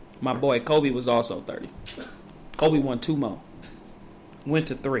 Kobe was also 30. Kobe won 2 more. Went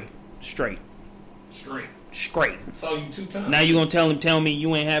to 3 straight. Straight. Saw you 2 times. Now you gonna tell me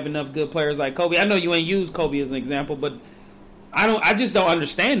you ain't have enough good players like Kobe. I know you ain't used Kobe as an example, but I just don't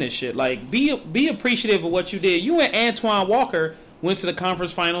understand this shit. Like, be appreciative of what you did. You and Antoine Walker went to the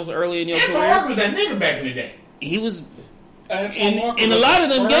conference finals early in your Antoine career. Walker was that nigga back in the day. He was Antoine Walker in a was lot the of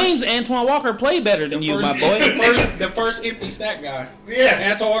them first- games. Antoine Walker played better than you, my boy. The first empty stat guy.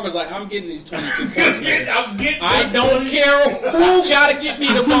 Yeah. Antoine Walker was like, I'm getting these 22 points. I'm getting I don't care who got to get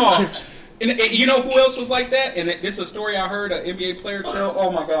me the ball. And you know who else was like that? And this is a story I heard an NBA player tell.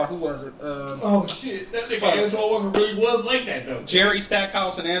 Oh my God, who was it? Oh shit, that nigga Fuck. Antoine Walker really was like that though. Jerry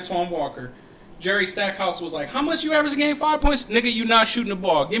Stackhouse and Antoine Walker Jerry Stackhouse was like, "How much you average a game? 5 points, nigga. You not shooting the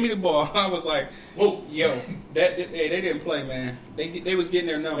ball? Give me the ball." I was like, Whoa. "Yo, they didn't play, man. They was getting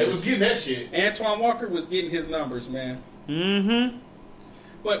their numbers. They was getting that shit. Antoine Walker was getting his numbers, man. Mm-hmm.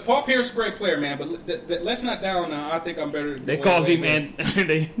 But Paul Pierce is a great player, man. But let's not down. I think I'm better. They called him, and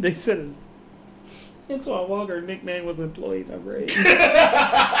they said his Antoine Walker nickname was Employee Number 8.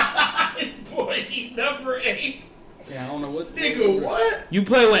 Employee Number 8. Yeah, I don't know what. Nigga, what? You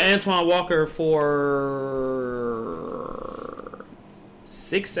played with Antoine Walker for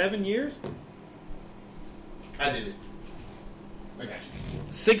 6-7 years? I did it. I got you.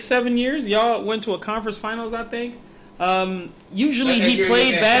 6-7 years? Y'all went to a conference finals, I think. Usually Like he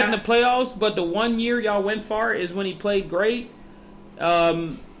played bad in the shot? playoffs, but the one year y'all went far is when he played great.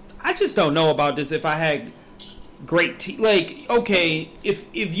 I just don't know about this. If I had great like, okay, if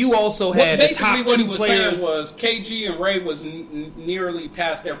you also had the top basically what he two was players, saying was KG and Ray was nearly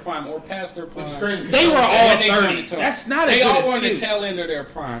past their prime or past their prime. they were all And they 30. wanted to- That's not a They good all were on the excuse. tail end of their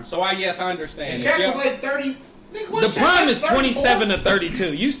prime. So I understand. And it. Shaq Yeah. was like 30. Nigga, what, The Shaq prime like is 34? 27 to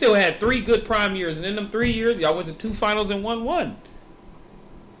 32. You still had 3 good prime years, and in them 3 years, y'all went to 2 finals and won 1.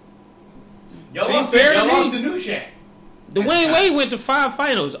 Y'all See, lost fair to y'all me. lost the new Shaq. Dwayne Wade went to 5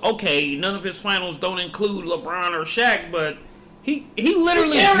 finals. Okay, none of his finals don't include LeBron or Shaq, but he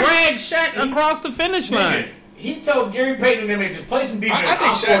literally Yeah. dragged Shaq across the finish line. Nigga, he told Gary Payton and them, "Just play some defense. I think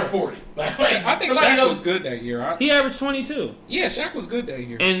I'll score Shaq- 40." Like, I think somebody Shaq else- was good that year. He averaged 22, Yeah, Shaq was good that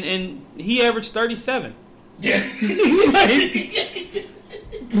year. and he averaged 37. Yeah.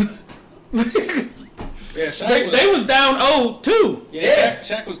 Yeah, Shaq They was down 0-2. Yeah,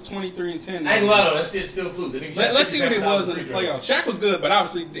 Shaq was 23-10. I ain't gonna lie though, that shit still flew. Let's see what it was in the playoffs. Shaq was good, but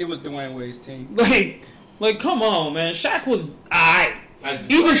obviously it was Dwayne Wade's team. Like, come on, man. Shaq was alright. Like,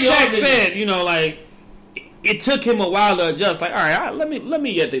 Even 20 Shaq niggas- said, like, it took him a while to adjust. Like, all right, let me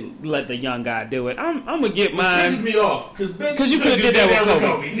let the young guy do it. I'm gonna get Pisses mine. me off because you coulda did that with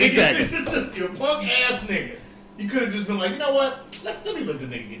Kobe. nigga. Exactly. You punk ass nigga. You could have just been like, you know what? Let me let the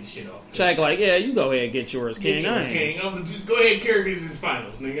nigga get the shit off. Shaq like, yeah, you go ahead and get yours, King. Get yours, King. Just go ahead and carry me to this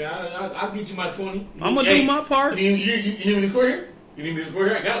finals, nigga. I'll get you my 20. I'm gonna do my part. You need me to score here? You need me to score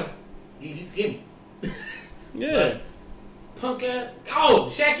here? I got him. He's skinny. Yeah. But, punk ass.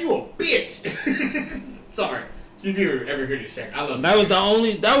 Oh, Shaq, you a bitch. Sorry. If you ever heard this, Shaq, I love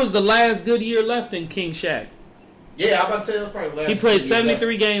That was the last good year left in King Shaq. Yeah, I'm about to say that was probably the last. He played year 73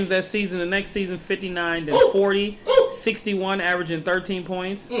 left. games that season. The next season, 59, then Ooh. 40, Ooh. 61, averaging 13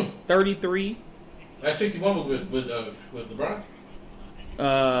 points, 33. That 61 was with LeBron.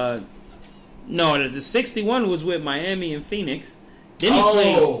 No, the 61 was with Miami and Phoenix. Then he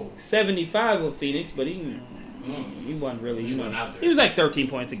played 75 with Phoenix, but he wasn't really. He wasn't out there. He was like 13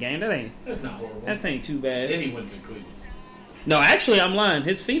 points a game. That's not horrible. That ain't too bad. Then he went to Cleveland. No, actually, I'm lying.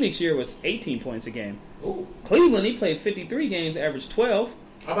 His Phoenix year was 18 points a game. Ooh. Cleveland, he played 53 games, averaged 12.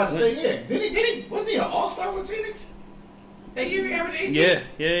 I'm about to say, yeah. Did he? Wasn't he an all-star with Phoenix? That year he averaged 18?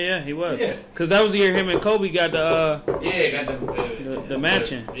 Yeah, he was. Yeah. Because that was the year him and Kobe got the Yeah, got the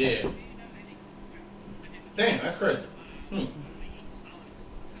matching. Yeah. Damn, that's crazy.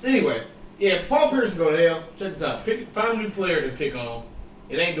 Anyway, yeah, Paul Pierce can go to hell. Check this out. Find a new player to pick on.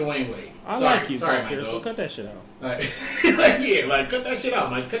 It ain't Dwayne Wade. I Sorry, like you, sorry, Paul my Pierce. dog. Well, cut that shit out. Cut that shit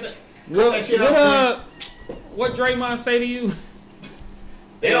out, Mike. Cut that shit out. What Draymond say to you?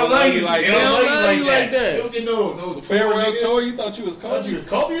 They don't love you like that. They don't love you like that. You don't get no Farewell nigga. tour. You thought you was Thought you Kobe? was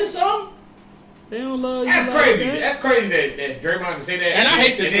Kobe or something? They don't love you. That's like crazy. that. That's crazy that Draymond can say that. And I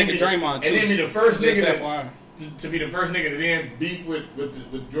hate this then nigga be- Draymond, too. And then be the first Just nigga FYI. to be the first nigga to then beef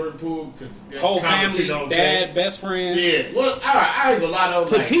with Jordan Poole because Whole family, dad, best friend. Yeah. Well, all right. I ain't gonna lie though.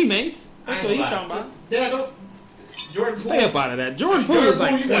 To like, teammates. That's I what ain't he gonna talking lie. about. Yeah, don't. Jordan Poole. Stay up out of that. Jordan Poole is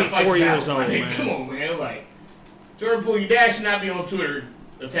like you gotta fight 24 your years house, old, my nigga. man. Come on, man. Like Jordan Poole, your dad should not be on Twitter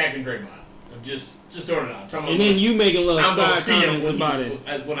attacking Draymond. I'm just throwing it out. Talking And about- then you making little I'm gonna side see him comments when about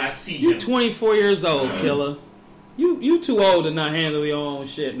it. when I see You him. 24 years old, killer. You too old to not handle your own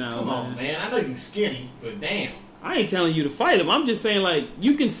shit now, Come man. on, man. I know you skinny, but damn. I ain't telling you to fight him. I'm just saying, like,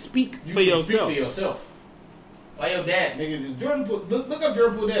 you can speak You for can yourself. Speak for yourself. Why your dad, nigga? Is Jordan Poole? Look up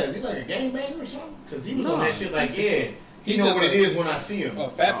Jordan Poole dad. Is he like a gangbanger or something? Because he was on Nah. that shit. Like, yeah, He he know just what it a- is when I see him. A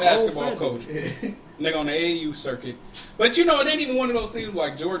fat Oh, basketball fat coach. Nigga on the AAU circuit. But you know, it ain't even one of those things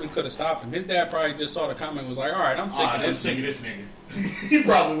like Jordan could have stopped him. His dad probably just saw the comment and was like, alright, I'm sick of I'm this. sick of this nigga. He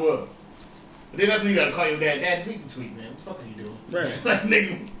probably was. But then that's when you gotta call your dad. Dad, delete the tweet, man. What the fuck are you doing? Right. Like,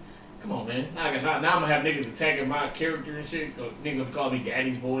 nigga, come on, man. Now I'm gonna have niggas attacking my character and shit. Niggas gonna call me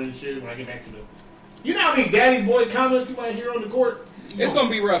daddy's boy and shit when I get back to the. You know how many daddy's boy comments you might hear on the court? It's gonna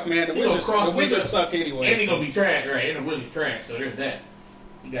be rough, man. The He gonna Wizards, cross the Wizards niggas, suck anyway. And he so. gonna be trash, right? And the Wizards trash, so there's that.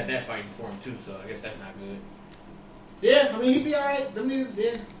 he got that fighting for him too. So I guess that's not good. Yeah, I mean he'd be all right. Them niggas,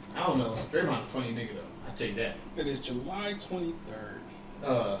 yeah. I don't know. Draymond's a funny nigga though. I tell you that. It is July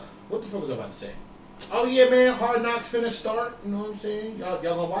 23rd. What the fuck was I about to say? Oh yeah, man. Hard Knocks finna start. You know what I'm saying? Y'all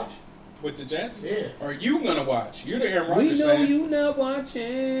gonna watch? With the Jets? Yeah. Are you gonna watch? You're the Aaron We Rodgers know fan. you not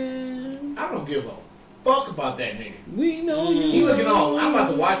watching. I don't give a fuck about that nigga. We know you. He looking on. I'm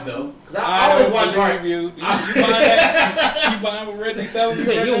about to watch though, cause I always watch Hard. You buying that? You buying what Reggie selling? You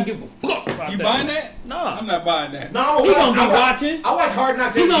say you don't give a fuck about You that. buying that? No. I'm not buying that. No, He gonna be watching. I watch Hard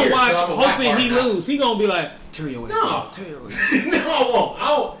Knocks He every gonna year, watch, so I'm gonna hoping watch he Hard Knocks. lose. He gonna be like, turn your ass No. up. Turn your ass up. No, I won't. I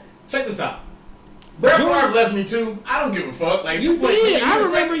don't. Check this out. Brett Favre left me too. I don't give a fuck. Like You did. I was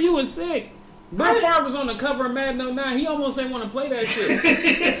remember you was sick. Brett Favre was on the cover of Madden 09. He almost ain't want to play that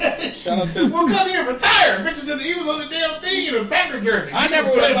shit. Shout out to. Well, because he retired. Bitches, he was on the damn thing in a Packer jersey. I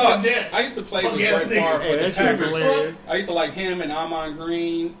never would have thought. I used to play with Fuck Brett ass Favre Hey, that with the shit was Packers. hilarious. I used to like him and Amon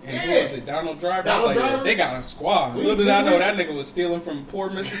Green and who Yeah. was it? Donald Driver. Donald I was like, Driver? they got a squad. We- Little did I we- know that nigga was stealing from poor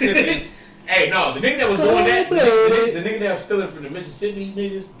Mississippians. Hey, no, the nigga that was doing that, the Cold-blooded. nigga that was stealing from the Mississippi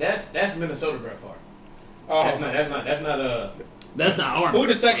niggas, that's Minnesota Brett Favre. Oh, That's not our. who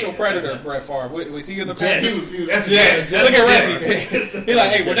the sexual predator? Brett Favre. Was he in the Jets. Packers? That's Yes. Jets. Look at Reggie. He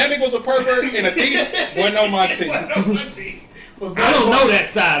like, hey, when that nigga was a pervert and a thief, wasn't on my team. I don't know that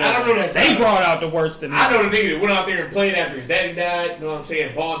side. I don't know that They side. brought out the worst in him. I know the nigga that went out there and played after his daddy died, you know what I'm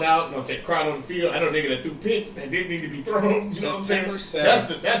saying, balled out, you know what I'm saying, cried on the field. I know the nigga that threw picks that didn't need to be thrown, you know what I'm saying? September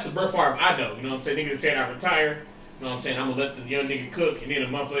 7th. That's the Brett Favre I know, you know what I'm saying? Nigga that said I retire, you know what I'm saying, I'm gonna let the young nigga cook, and then a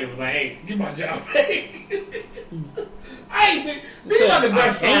month later was like, hey, get my job back. Hey, these are the I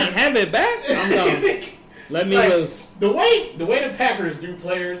Brett can't Favre. have it back. I'm gone. Let me Like, loose. The way the Packers do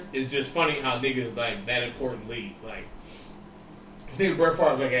players is just funny how niggas like that important leave. Like this nigga Brett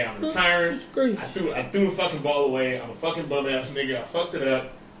Favre was like, hey, I'm retiring. That's great. I threw the fucking ball away. I'm a fucking bum ass nigga. I fucked it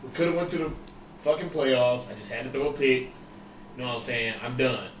up. We could have went to the fucking playoffs. I just had to throw a pick. You know what I'm saying? I'm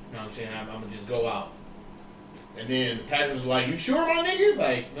done. You know what I'm saying? I'm gonna just go out. And then the Packers was like, you sure, my nigga?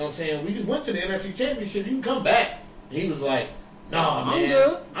 Like, you know what I'm saying? We just went to the NFC Championship. You can come back. And he was like, nah, I'm man.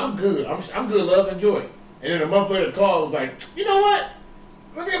 good. I'm good. I'm good, love, and joy. And then a month later, the call was like, you know what?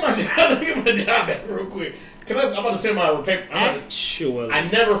 Let me get my job back real quick. I'm about to send my paper. Actually. I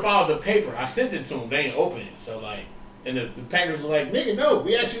never filed the paper. I sent it to them. They ain't open it. So, like, and the Packers was like, nigga, no.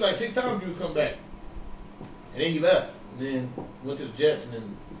 We asked you like 6 times you was come back. And then he left. And then went to the Jets. And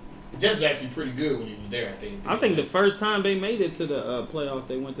then the Jets was actually pretty good when he was there, I think. the first time they made it to the playoff,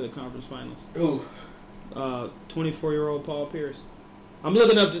 they went to the conference finals. Ooh. 24-year-old Paul Pierce. I'm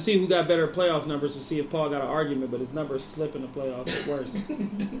looking up to see who got better playoff numbers to see if Paul got an argument, but his numbers slip in the playoffs at worse.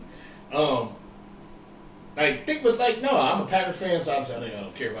 No, I'm a Packers fan, so obviously I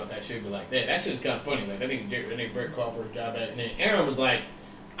don't care about that shit, but like that shit's kind of funny. Like that nigga Brett called for a job back, and then Aaron was like,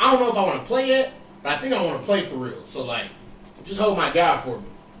 I don't know if I want to play yet, but I think I want to play for real. So like, just hold my job for me.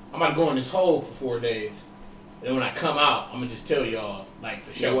 I'm about to go in this hole for 4 days, and then when I come out, I'm gonna just tell y'all like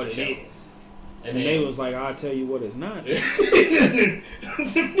for sure what it is. And And then they was like, I'll tell you what it's not. You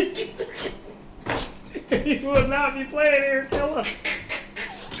will not be playing here, killer.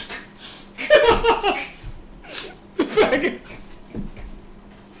 The Packers.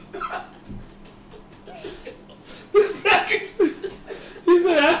 He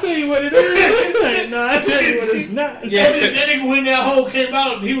said, I'll tell you what it is. No, I'll tell you what it's not. Yeah, that nigga when that hole came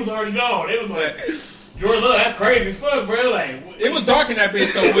out, he was already gone. It was like, Jordan Love, that's crazy as fuck, bro. Like, It was dark in that bitch,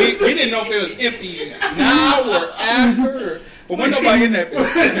 so we didn't know if it was empty now or after. But when nobody in that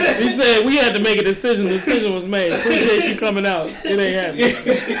bitch. He said, we had to make a decision. The decision was made. Appreciate you coming out. It ain't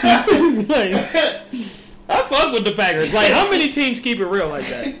happening. Like, I fuck with the Packers. Like, how many teams keep it real like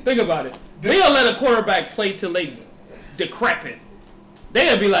that? Think about it. They gonna let a quarterback play till they decrepit.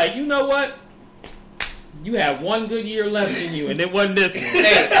 They'll be like, you know what? You have 1 good year left in you, and it wasn't this one.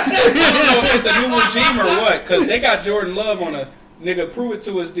 Hey, I don't know if it's a new regime or what, because they got Jordan Love on a nigga prove it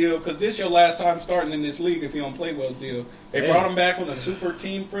to us deal, because this your last time starting in this league if you don't play well deal. They brought him back on a super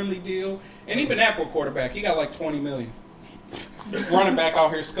team friendly deal, and even that for quarterback, he got like $20 million. Running back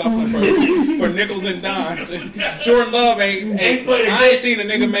out here scuffling for nickels and dimes. Jordan Love ain't I ain't seen a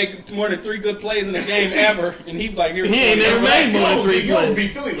nigga make more than 3 good plays in a game ever, and he's like, here. He ain't never made more than 3 You plays.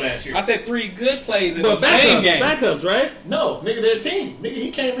 beat Philly last year. I said 3 good plays in But the same game. backups, right? No, nigga, their team. Nigga, he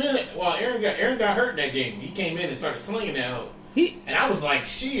came in while Aaron got hurt in that game. He came in and started slinging that hoe. And I was like,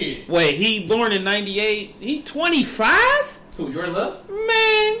 shit. Wait, he born in 98? He 25? Who, Jordan Love?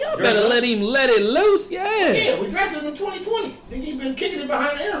 Man, y'all better let him let it loose. Yeah. Yeah, we drafted him in 2020. Nigga, he been kicking it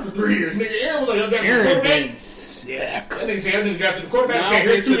behind Aaron for 3 years. Nigga, Aaron was like, y'all got Aaron quarterback. been sick. That nigga said, that nigga drafted the quarterback. Now Okay,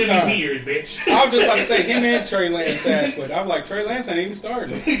 here's it's 2 the time. MVP years, bitch. I was just about to say him and Trey Lance asked, but I'm like, Trey Lance ain't even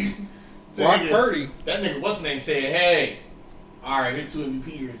starting. Brock Purdy. That nigga, what's his name, said, hey, all right, here's 2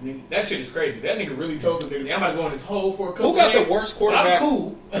 MVP years, nigga. That shit is crazy. That nigga really told the niggas, I'm about to go in this hole for a couple Who got days, the worst quarterback? I'm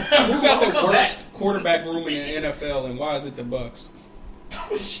cool. Who got the worst quarterback room in the NFL, and why is it the Bucs?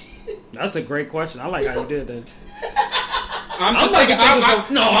 Oh, shit. That's a great question. I like how you did that. I'm I'm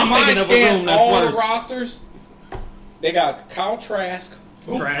thinking of a room that's all worse. the rosters. They got Kyle Trask,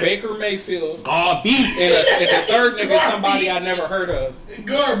 Trash. Baker Mayfield, Garbage. and the third nigga is somebody I never heard of.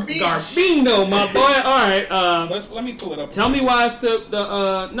 Garbage. Garbino, my boy. All right. Let me pull it up. Tell me why it's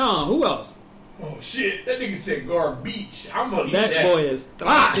the no. Who else? Oh, shit. That nigga said garbage. I'm going to eat That that. boy is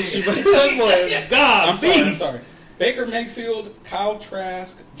trash. That boy is garbage. I'm sorry. Baker Mayfield, Kyle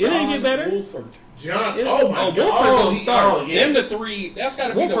Trask, It didn't John get better? Wolford. John, Yeah. oh my Oh, God. Wolford gonna start. Oh, yeah. Them the three. That's got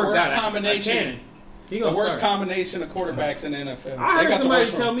to be the Wolford worst got a combination. cannon. He The gonna worst start. combination of quarterbacks in the NFL. I They heard got the somebody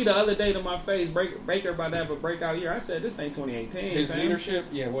worst tell one. me the other day to my face, Baker about to have a breakout year. I said, this ain't 2018. His fam. leadership,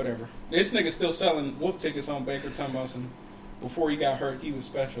 yeah, whatever. This nigga still selling wolf tickets on Baker Thompson. Before he got hurt, he was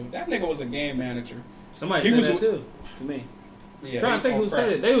special. That nigga was a game manager. Somebody He said was that with- too to me. Yeah, Trying to think who crap.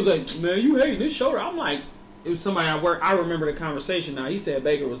 said it. They was like, man, you hating this shoulder. I'm like, it was somebody I work. I remember the conversation now. He said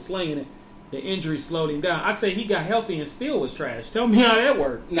Baker was slinging it. The injury slowed him down. I say he got healthy and still was trash. Tell me how that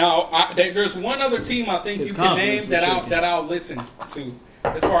worked. Now, there's one other team I think His you can name confidence that was shaken. I'll listen to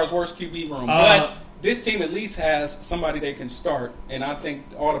as far as worst QB room. Uh, But this team at least has somebody they can start, and I think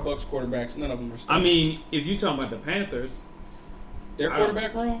all the Bucs quarterbacks, none of them are I starting. mean, if you talking about the Panthers, Their I don't-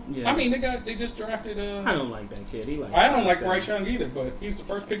 quarterback room? yeah. I mean, they just drafted I don't like that kid. He like I don't like 5'7". Bryce Young either, but he's the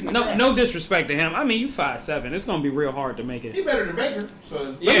first pick in the No, draft. no disrespect to him. I mean, you 5'7". It's gonna be real hard to make He it. better than Baker.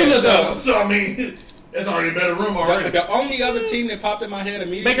 So, Yeah, so I mean, that's already a better room already. The only other team that popped in my head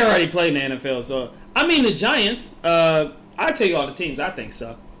immediately. Baker already played in the NFL, so I mean the Giants. I tell you all the teams I think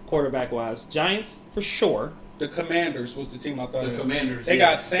suck quarterback wise. Giants for sure. The Commanders was the team I thought The of. Commanders. They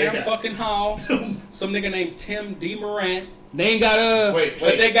yeah. got Sam They got- fucking Howell, some nigga named Tim DeMorant. They ain't got Wait,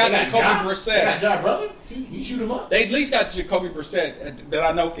 But they got Jacoby Ja? Brissett. They got Ja brother? He shoot him up. They at least got Jacoby Brissett that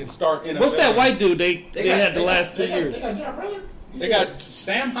I know can start in. What's that white dude they got- had the got- last 2 they got- years? They got Ja brother? You They said- got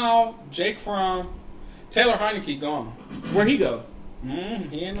Sam Howell, Jake Fromm, Taylor Heineke gone. Where he go? He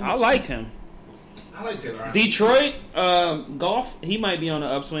ain't I liked him. I like Taylor. Detroit, Golf, he might be on the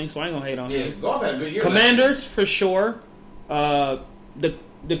upswing, so I ain't gonna hate on Yeah, him. Golf had a good year. Commanders for sure. The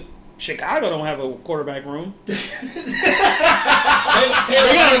Chicago don't have a quarterback room. They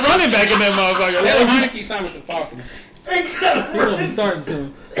got a running back in that motherfucker. Taylor Heineke signed with the Falcons. He's gonna be starting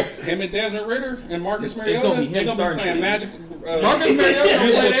soon. Him and Desmond Ritter and Marcus Mariota. gonna be him they gonna starting be playing soon. magic. Marcus Mariota don't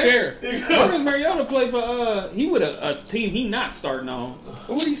musical play there. chair. Marcus Mariota played for he with a team he not starting on.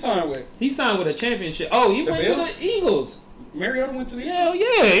 Who did he sign with? He signed with a championship. Oh, he The went Bills? to the Eagles. Mariota went to the Hell Eagles.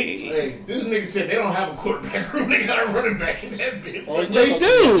 yeah. Hey, this nigga said they don't have a quarterback room. They got a running back in that bitch. Oh, They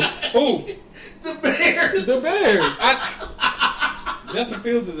do. Who? The Bears. The Bears. Justin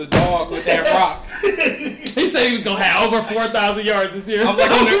Fields is a dog with that rock. He said he was gonna have over 4,000 yards this year. I was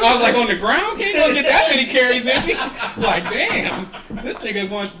like on the ground. He ain't gonna get that many carries, is he? Like damn, this nigga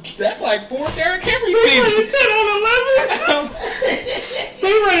going. That's like 4 Derrick Henry He played seasons. 10 on 11.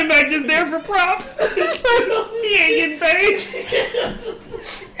 They running back just there for props. He ain't getting paid.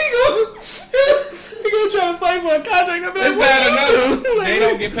 He gonna try to fight for a contract. I'm like, It's what bad you enough. do? They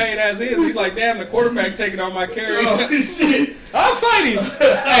don't get paid as is. He's like, damn, the quarterback taking all my carries. Oh, shit. I'll fight him.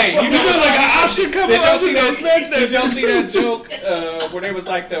 Hey, you You do like an option coming Did y'all up. see Just gonna that? snatch that. Did y'all see that joke where they was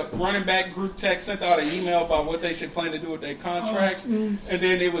like the running back group text sent out an email about what they should plan to do with their contracts, and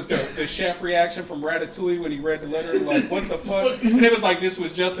then it was the chef reaction from Ratatouille when he read the letter, like what the fuck? And it was like this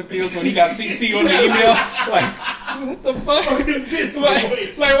was Justin Fields when he got CC on the email, like what the fuck?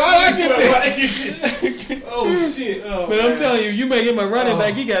 like why I get that? Oh, shit. Oh, But I'm man. telling you, you make him a running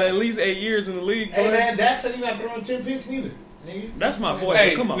back, he got at least 8 years in the league. Hey, boy. man, Dak said he's not throwing 10 picks neither. Nigga. That's my boy.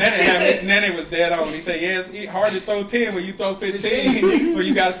 Hey, Come on. Nene was dead on. He said, "Yeah, it's hard to throw 10 when you throw 15, or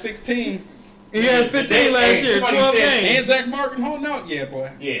you got 16." He had 15 last year, somebody 12 said- games. And Zach Martin holding out. Yeah,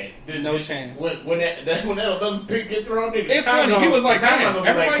 boy. Yeah. No chance. When that 11th pick get thrown, nigga. It's funny, he was like, damn,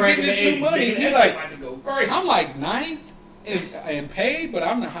 everybody cracking getting this the new 80s, money. nigga. He That's like, about to go crazy. I'm like 9th and paid, but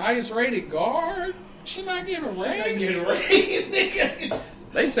I'm the highest rated guard. Should I get a raise? Get raised, nigga.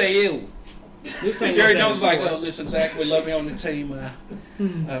 They say ew. This ain't Jerry what Jones was that like, is well, listen, Zach, we love you on the team.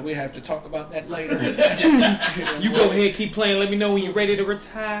 We have to talk about that later. You go ahead, keep playing. Let me know when you're ready to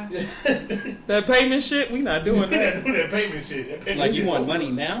retire. That payment shit, we not doing that. That payment shit. That payment Like, you shit. want money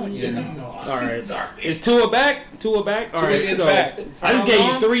now? Yeah. No, All right. Sorry. Is Tua back? Tua back? All right. is So back. I just gave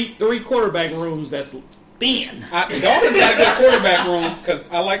How long? you three quarterback rooms that's Ben. The Dolphins got a good quarterback room because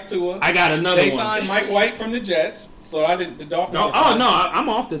I like Tua. I got another They one. signed Mike White from the Jets, so I didn't. The Dolphins. No, I'm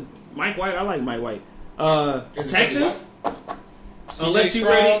off the Mike White. I like Mike White. Texans. C.J.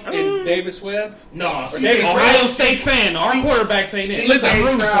 Stroud and Davis Webb. No, Ohio State fan. Our quarterbacks ain't it. Listen, I'm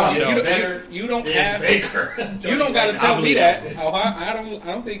rooting for you don't have Baker. You don't got to tell me that. I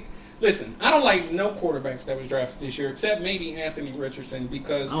don't think. Listen, I don't like no quarterbacks that was drafted this year except maybe Anthony Richardson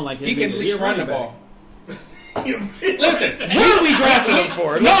because he can at least run the ball. Listen, what did we drafted him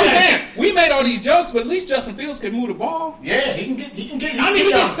for? No, I'm saying we made all these jokes, but at least Justin Fields can move the ball. Yeah, he can get. He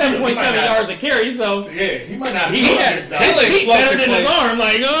gets 7.7 yards a carry, so yeah, he might not. He had his feet better than his arm.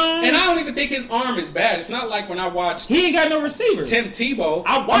 Like, and I don't even think his arm is bad. It's not like when I watched. He ain't got no receivers. Tim Tebow.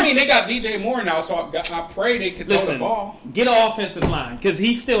 I mean, they got DJ Moore now, so I pray they can throw the ball. Get an offensive line because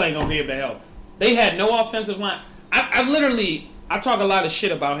he still ain't gonna be able to help. They had no offensive line. I talk a lot of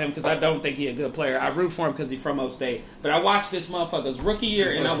shit about him because I don't think he's a good player. I root for him because he's from O State. But I watched this motherfucker's rookie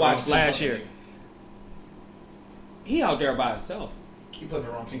year and I watched last year. He out there by himself. He put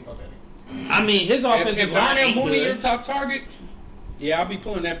the wrong team up at him. I mean, his offensive line ain't Mooney good. your top target, yeah, I'll be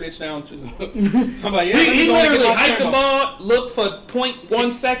pulling that bitch down too. I'm like, he literally hiked the ball, looked for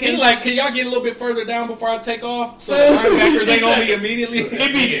 0.1 seconds. He's like, can y'all get a little bit further down before I take off? So the linebackers ain't on me immediately.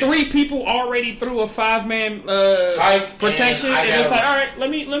 It'd be 3 people already through a 5-man protection, and it's like, all right,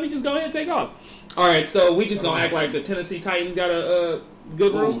 let me just go ahead and take off. All right, so we just gonna act like the Tennessee Titans got a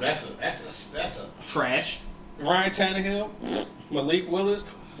good room. Ooh, that's a trash. Ryan Tannehill, Malik Willis.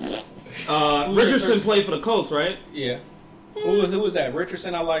 Richardson played for the Colts, right? Yeah. Who was that?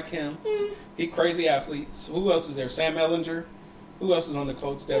 Richardson, I like him. He crazy athletes. Who else is there? Sam Ellinger. Who else is on the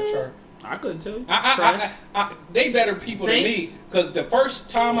Colts depth chart? I couldn't tell you. They better people than me because the first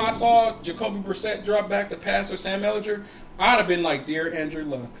time I saw Jacoby Brissett drop back to pass or Sam Ellinger, I'd have been like, "Dear Andrew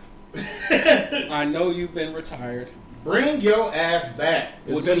Luck, I know you've been retired. Bring your ass back."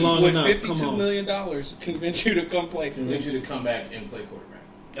 It's been long enough. $52 million convince you to come play? Convince you to come back and play quarterback.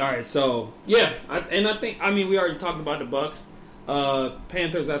 All right, so yeah, I mean we already talked about the Bucks.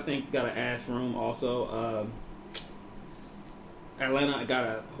 Panthers, I think, got an ass room also. Atlanta got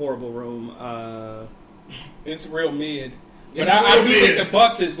a horrible room. It's real mid. But I do think the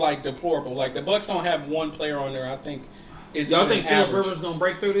Bucks is like deplorable. Like the Bucks don't have one player on there. I think is y'all think Phillip Rivers gonna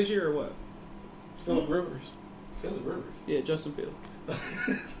break through this year or what? Phillip Rivers. Yeah, Justin Fields.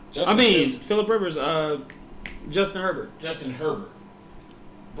 Fields. Phillip Rivers. Justin Herbert.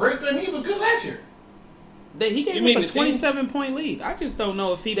 Break through. He was good last year. He gave him a 27-point lead. I just don't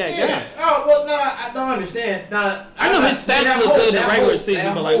know if he that guy. Oh, well, no, I don't understand. Nah, I know his stats look good in regular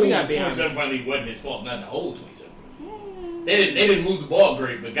season, but like we gotta be honest. 27 league wasn't his fault. Not the whole 27. They didn't move the ball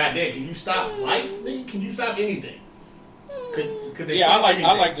great, but goddamn, can you stop life? Nigga, can you stop anything? Could they stop anything?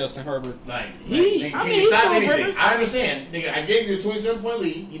 I like Justin Herbert. Can you stop anything? I understand, nigga. I gave you a 27-point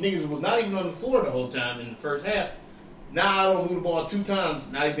lead. You niggas was not even on the floor the whole time in the first half. Now I don't move the ball 2 times.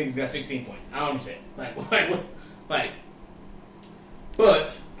 Now he thinks he's got 16 points. I don't understand.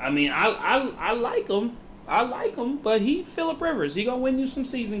 But I mean, I like him. I like him, but Phillip Rivers. He gonna win you some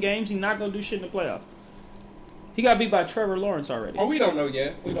season games. He's not gonna do shit in the playoff. He got beat by Trevor Lawrence already. Oh, we don't know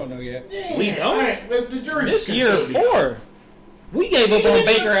yet. Yeah, we don't. Right. The jury's this year 4. We gave up on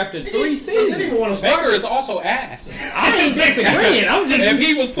Baker after 3 seasons. Baker is also ass. I ain't disagreeing. I'm just if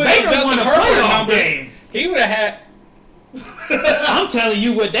he was putting Baker Justin Herbert numbers, he would have had. I'm telling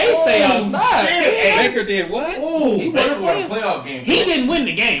you what they say outside. Baker did what? He won a playoff game. He didn't win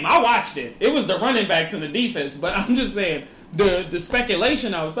the game. I watched it. It was the running backs and the defense. But I'm just saying the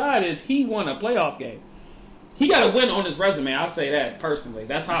speculation outside is he won a playoff game. He got a win on his resume. I'll say that personally.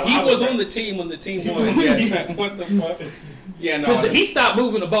 That's how he was on the team when the team won. Yes. What the fuck? Yeah, no. Because he stopped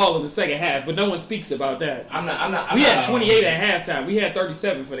moving the ball in the second half, but no one speaks about that. We had 28 at halftime. We had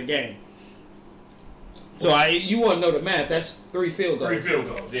 37 for the game. So you want to know the math? That's 3 field goals. 3 field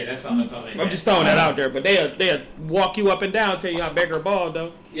goals. Yeah, that's all they I'm just throwing that out there, but they'll walk you up and down, tell you how Baker ball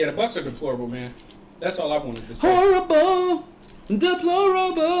though. Yeah, the Bucks are deplorable, man. That's all I wanted to say. Horrible,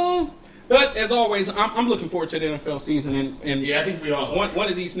 deplorable. But as always, I'm looking forward to the NFL season, and yeah, I think we all. One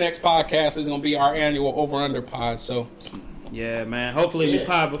of these next podcasts is going to be our annual over/under pod. So, yeah, man. Hopefully we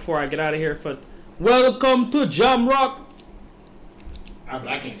pod before I get out of here. For welcome to Jam Rock.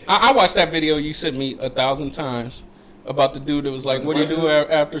 I watched that video you sent me 1,000 times about the dude that was like, "What do you do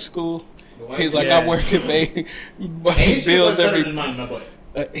after school?" He's like, "I work at Bills every."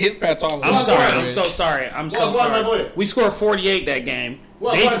 His Pat's all. I'm sorry. I'm so sorry. We scored 48 that game.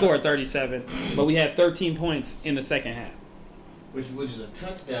 They scored 37, but we had 13 points in the second half. Which is a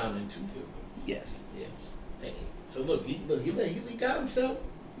touchdown and 2 field goals. Yes. Hey, so look, he got himself.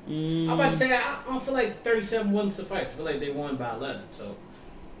 I'm about to say I don't feel like 37 wouldn't suffice. I feel like they won by 11, so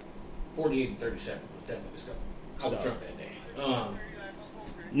 48-37 was definitely stuff. I was drunk that day.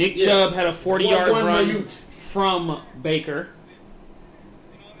 Nick Chubb had a 40-yard run from Baker.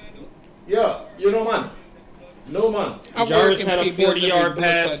 Yeah, you know man. No man. Jarvis had a 40-yard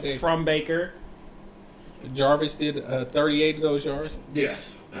pass from Baker. Jarvis did 38 of those yards.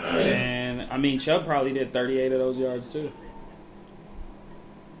 Yes. And, I mean, Chubb probably did 38 of those yards, too.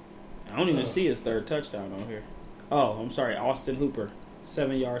 I don't even see his third touchdown on here. Oh, I'm sorry. Austin Hooper,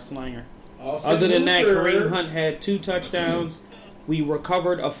 7-yard slanger. Other than that, Kareem Hunt had 2 touchdowns. We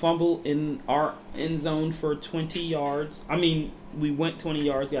recovered a fumble in our end zone for 20 yards. I mean, we went 20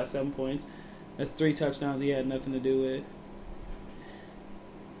 yards, got 7 points. That's 3 touchdowns he had nothing to do with.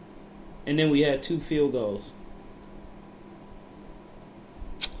 And then we had 2 field goals.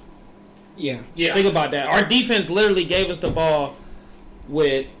 Yeah. Think about that. Our defense literally gave us the ball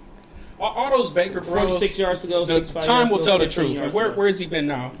with all those Baker bros. 46 yards to go. The time will tell the truth. Where has he been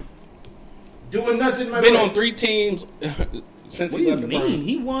now? Doing nothing. Been on 3 teams since he left the Browns.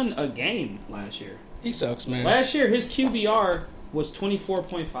 He won a game last year. He sucks, man. Last year, his QBR was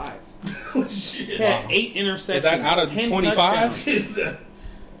 24.5. Oh, shit. He had 8 interceptions. Is that out of 25?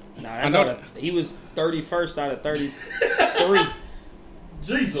 He was 31st out of 33.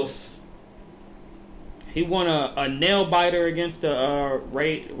 Jesus. He won a nail biter against the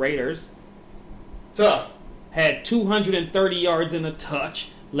Raiders. Tough. Had 230 yards in a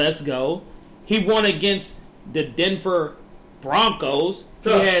touch. Let's go. He won against the Denver Broncos.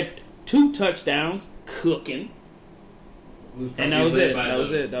 Tough. He had 2 touchdowns. Cooking. And that was it. That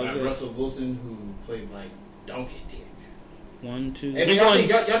was it. Russell Wilson, who played like donkey dick. 1, 2. Hey,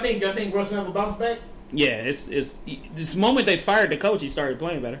 y'all think Russell have a bounce back? Yeah, it's this moment they fired the coach, he started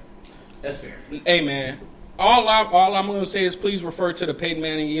playing better. That's fair. Hey, man. All I'm going to say is please refer to the Peyton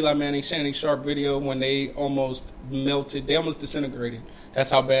Manning, Eli Manning, Shannon Sharp video when they almost melted. They almost disintegrated.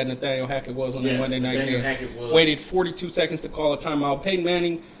 That's how bad Nathaniel Hackett was on that Monday night game. Waited 42 seconds to call a timeout. Peyton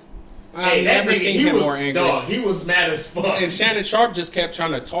Manning, I've never seen him more angry. Dog, he was mad as fuck. And Shannon Sharp just kept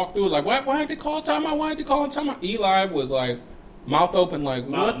trying to talk through it. Like, why did they call a timeout? Why did they call a timeout? Eli was like, mouth open, like,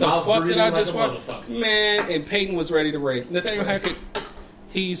 what the fuck did I just watch? Man, and Peyton was ready to rage. Nathaniel Hackett,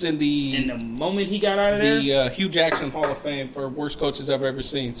 he's in the moment he got out of there, the Hugh Jackson Hall of Fame for worst coaches I've ever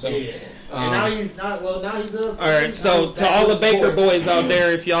seen. So, and now he's not. Well, now he's all right. So to all the Baker boys out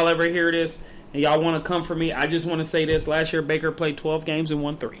there, if y'all ever hear this and y'all want to come for me, I just want to say this: last year Baker played 12 games and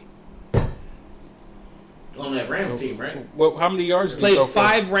won 3. On that Rams team, right? Well, how many yards? Played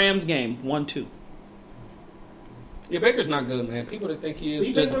 5 Rams game, won 2. Yeah, Baker's not good, man. People that think he is,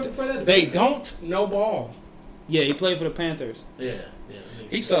 they don't know ball. Yeah, he played for the Panthers. Yeah.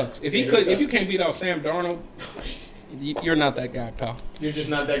 He sucks. If you can't beat out Sam Darnold, you're not that guy, pal. You're just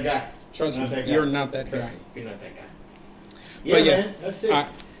not that guy. Trust me, you're not that guy. You're not that guy. Yeah, man, that's it. I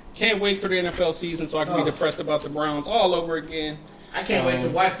can't wait for the NFL season so I can be depressed about the Browns all over again. I can't wait to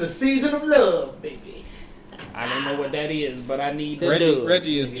watch the season of love, baby. I don't know what that is, but I need to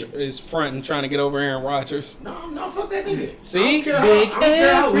Reggie is fronting, trying to get over Aaron Rodgers. No, fuck that nigga. See? I don't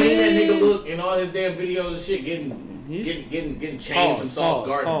care how lean that nigga look in all his damn videos and shit, getting changed from Sauce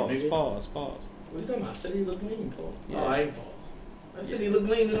Gardner. Pause. What are you talking about? I said he looked lean, Paul. Yeah. Oh, I ain't pause. I said he looked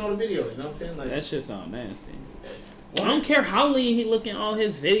lean in all the videos, you know what I'm saying? Like, that shit sound nasty. I don't care how lean he look in all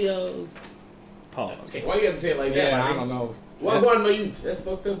his videos. Pause. Okay, why you have to say it like that? I don't know. Why go on my youth? That's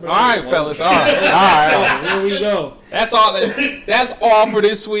fucked up, bro. All right, fellas. All right. Here we go. That's all for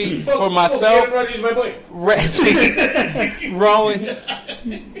this week for myself. Reggie, Rowan. This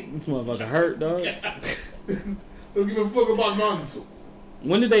motherfucker hurt, dog. Don't give a fuck about Muns.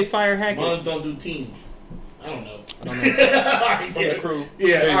 When did they fire Hackett? Muns don't do teams. I don't know. All right, from the crew.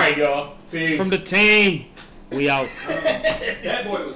 Yeah, all right, y'all. Peace. From the team. We out. That boy was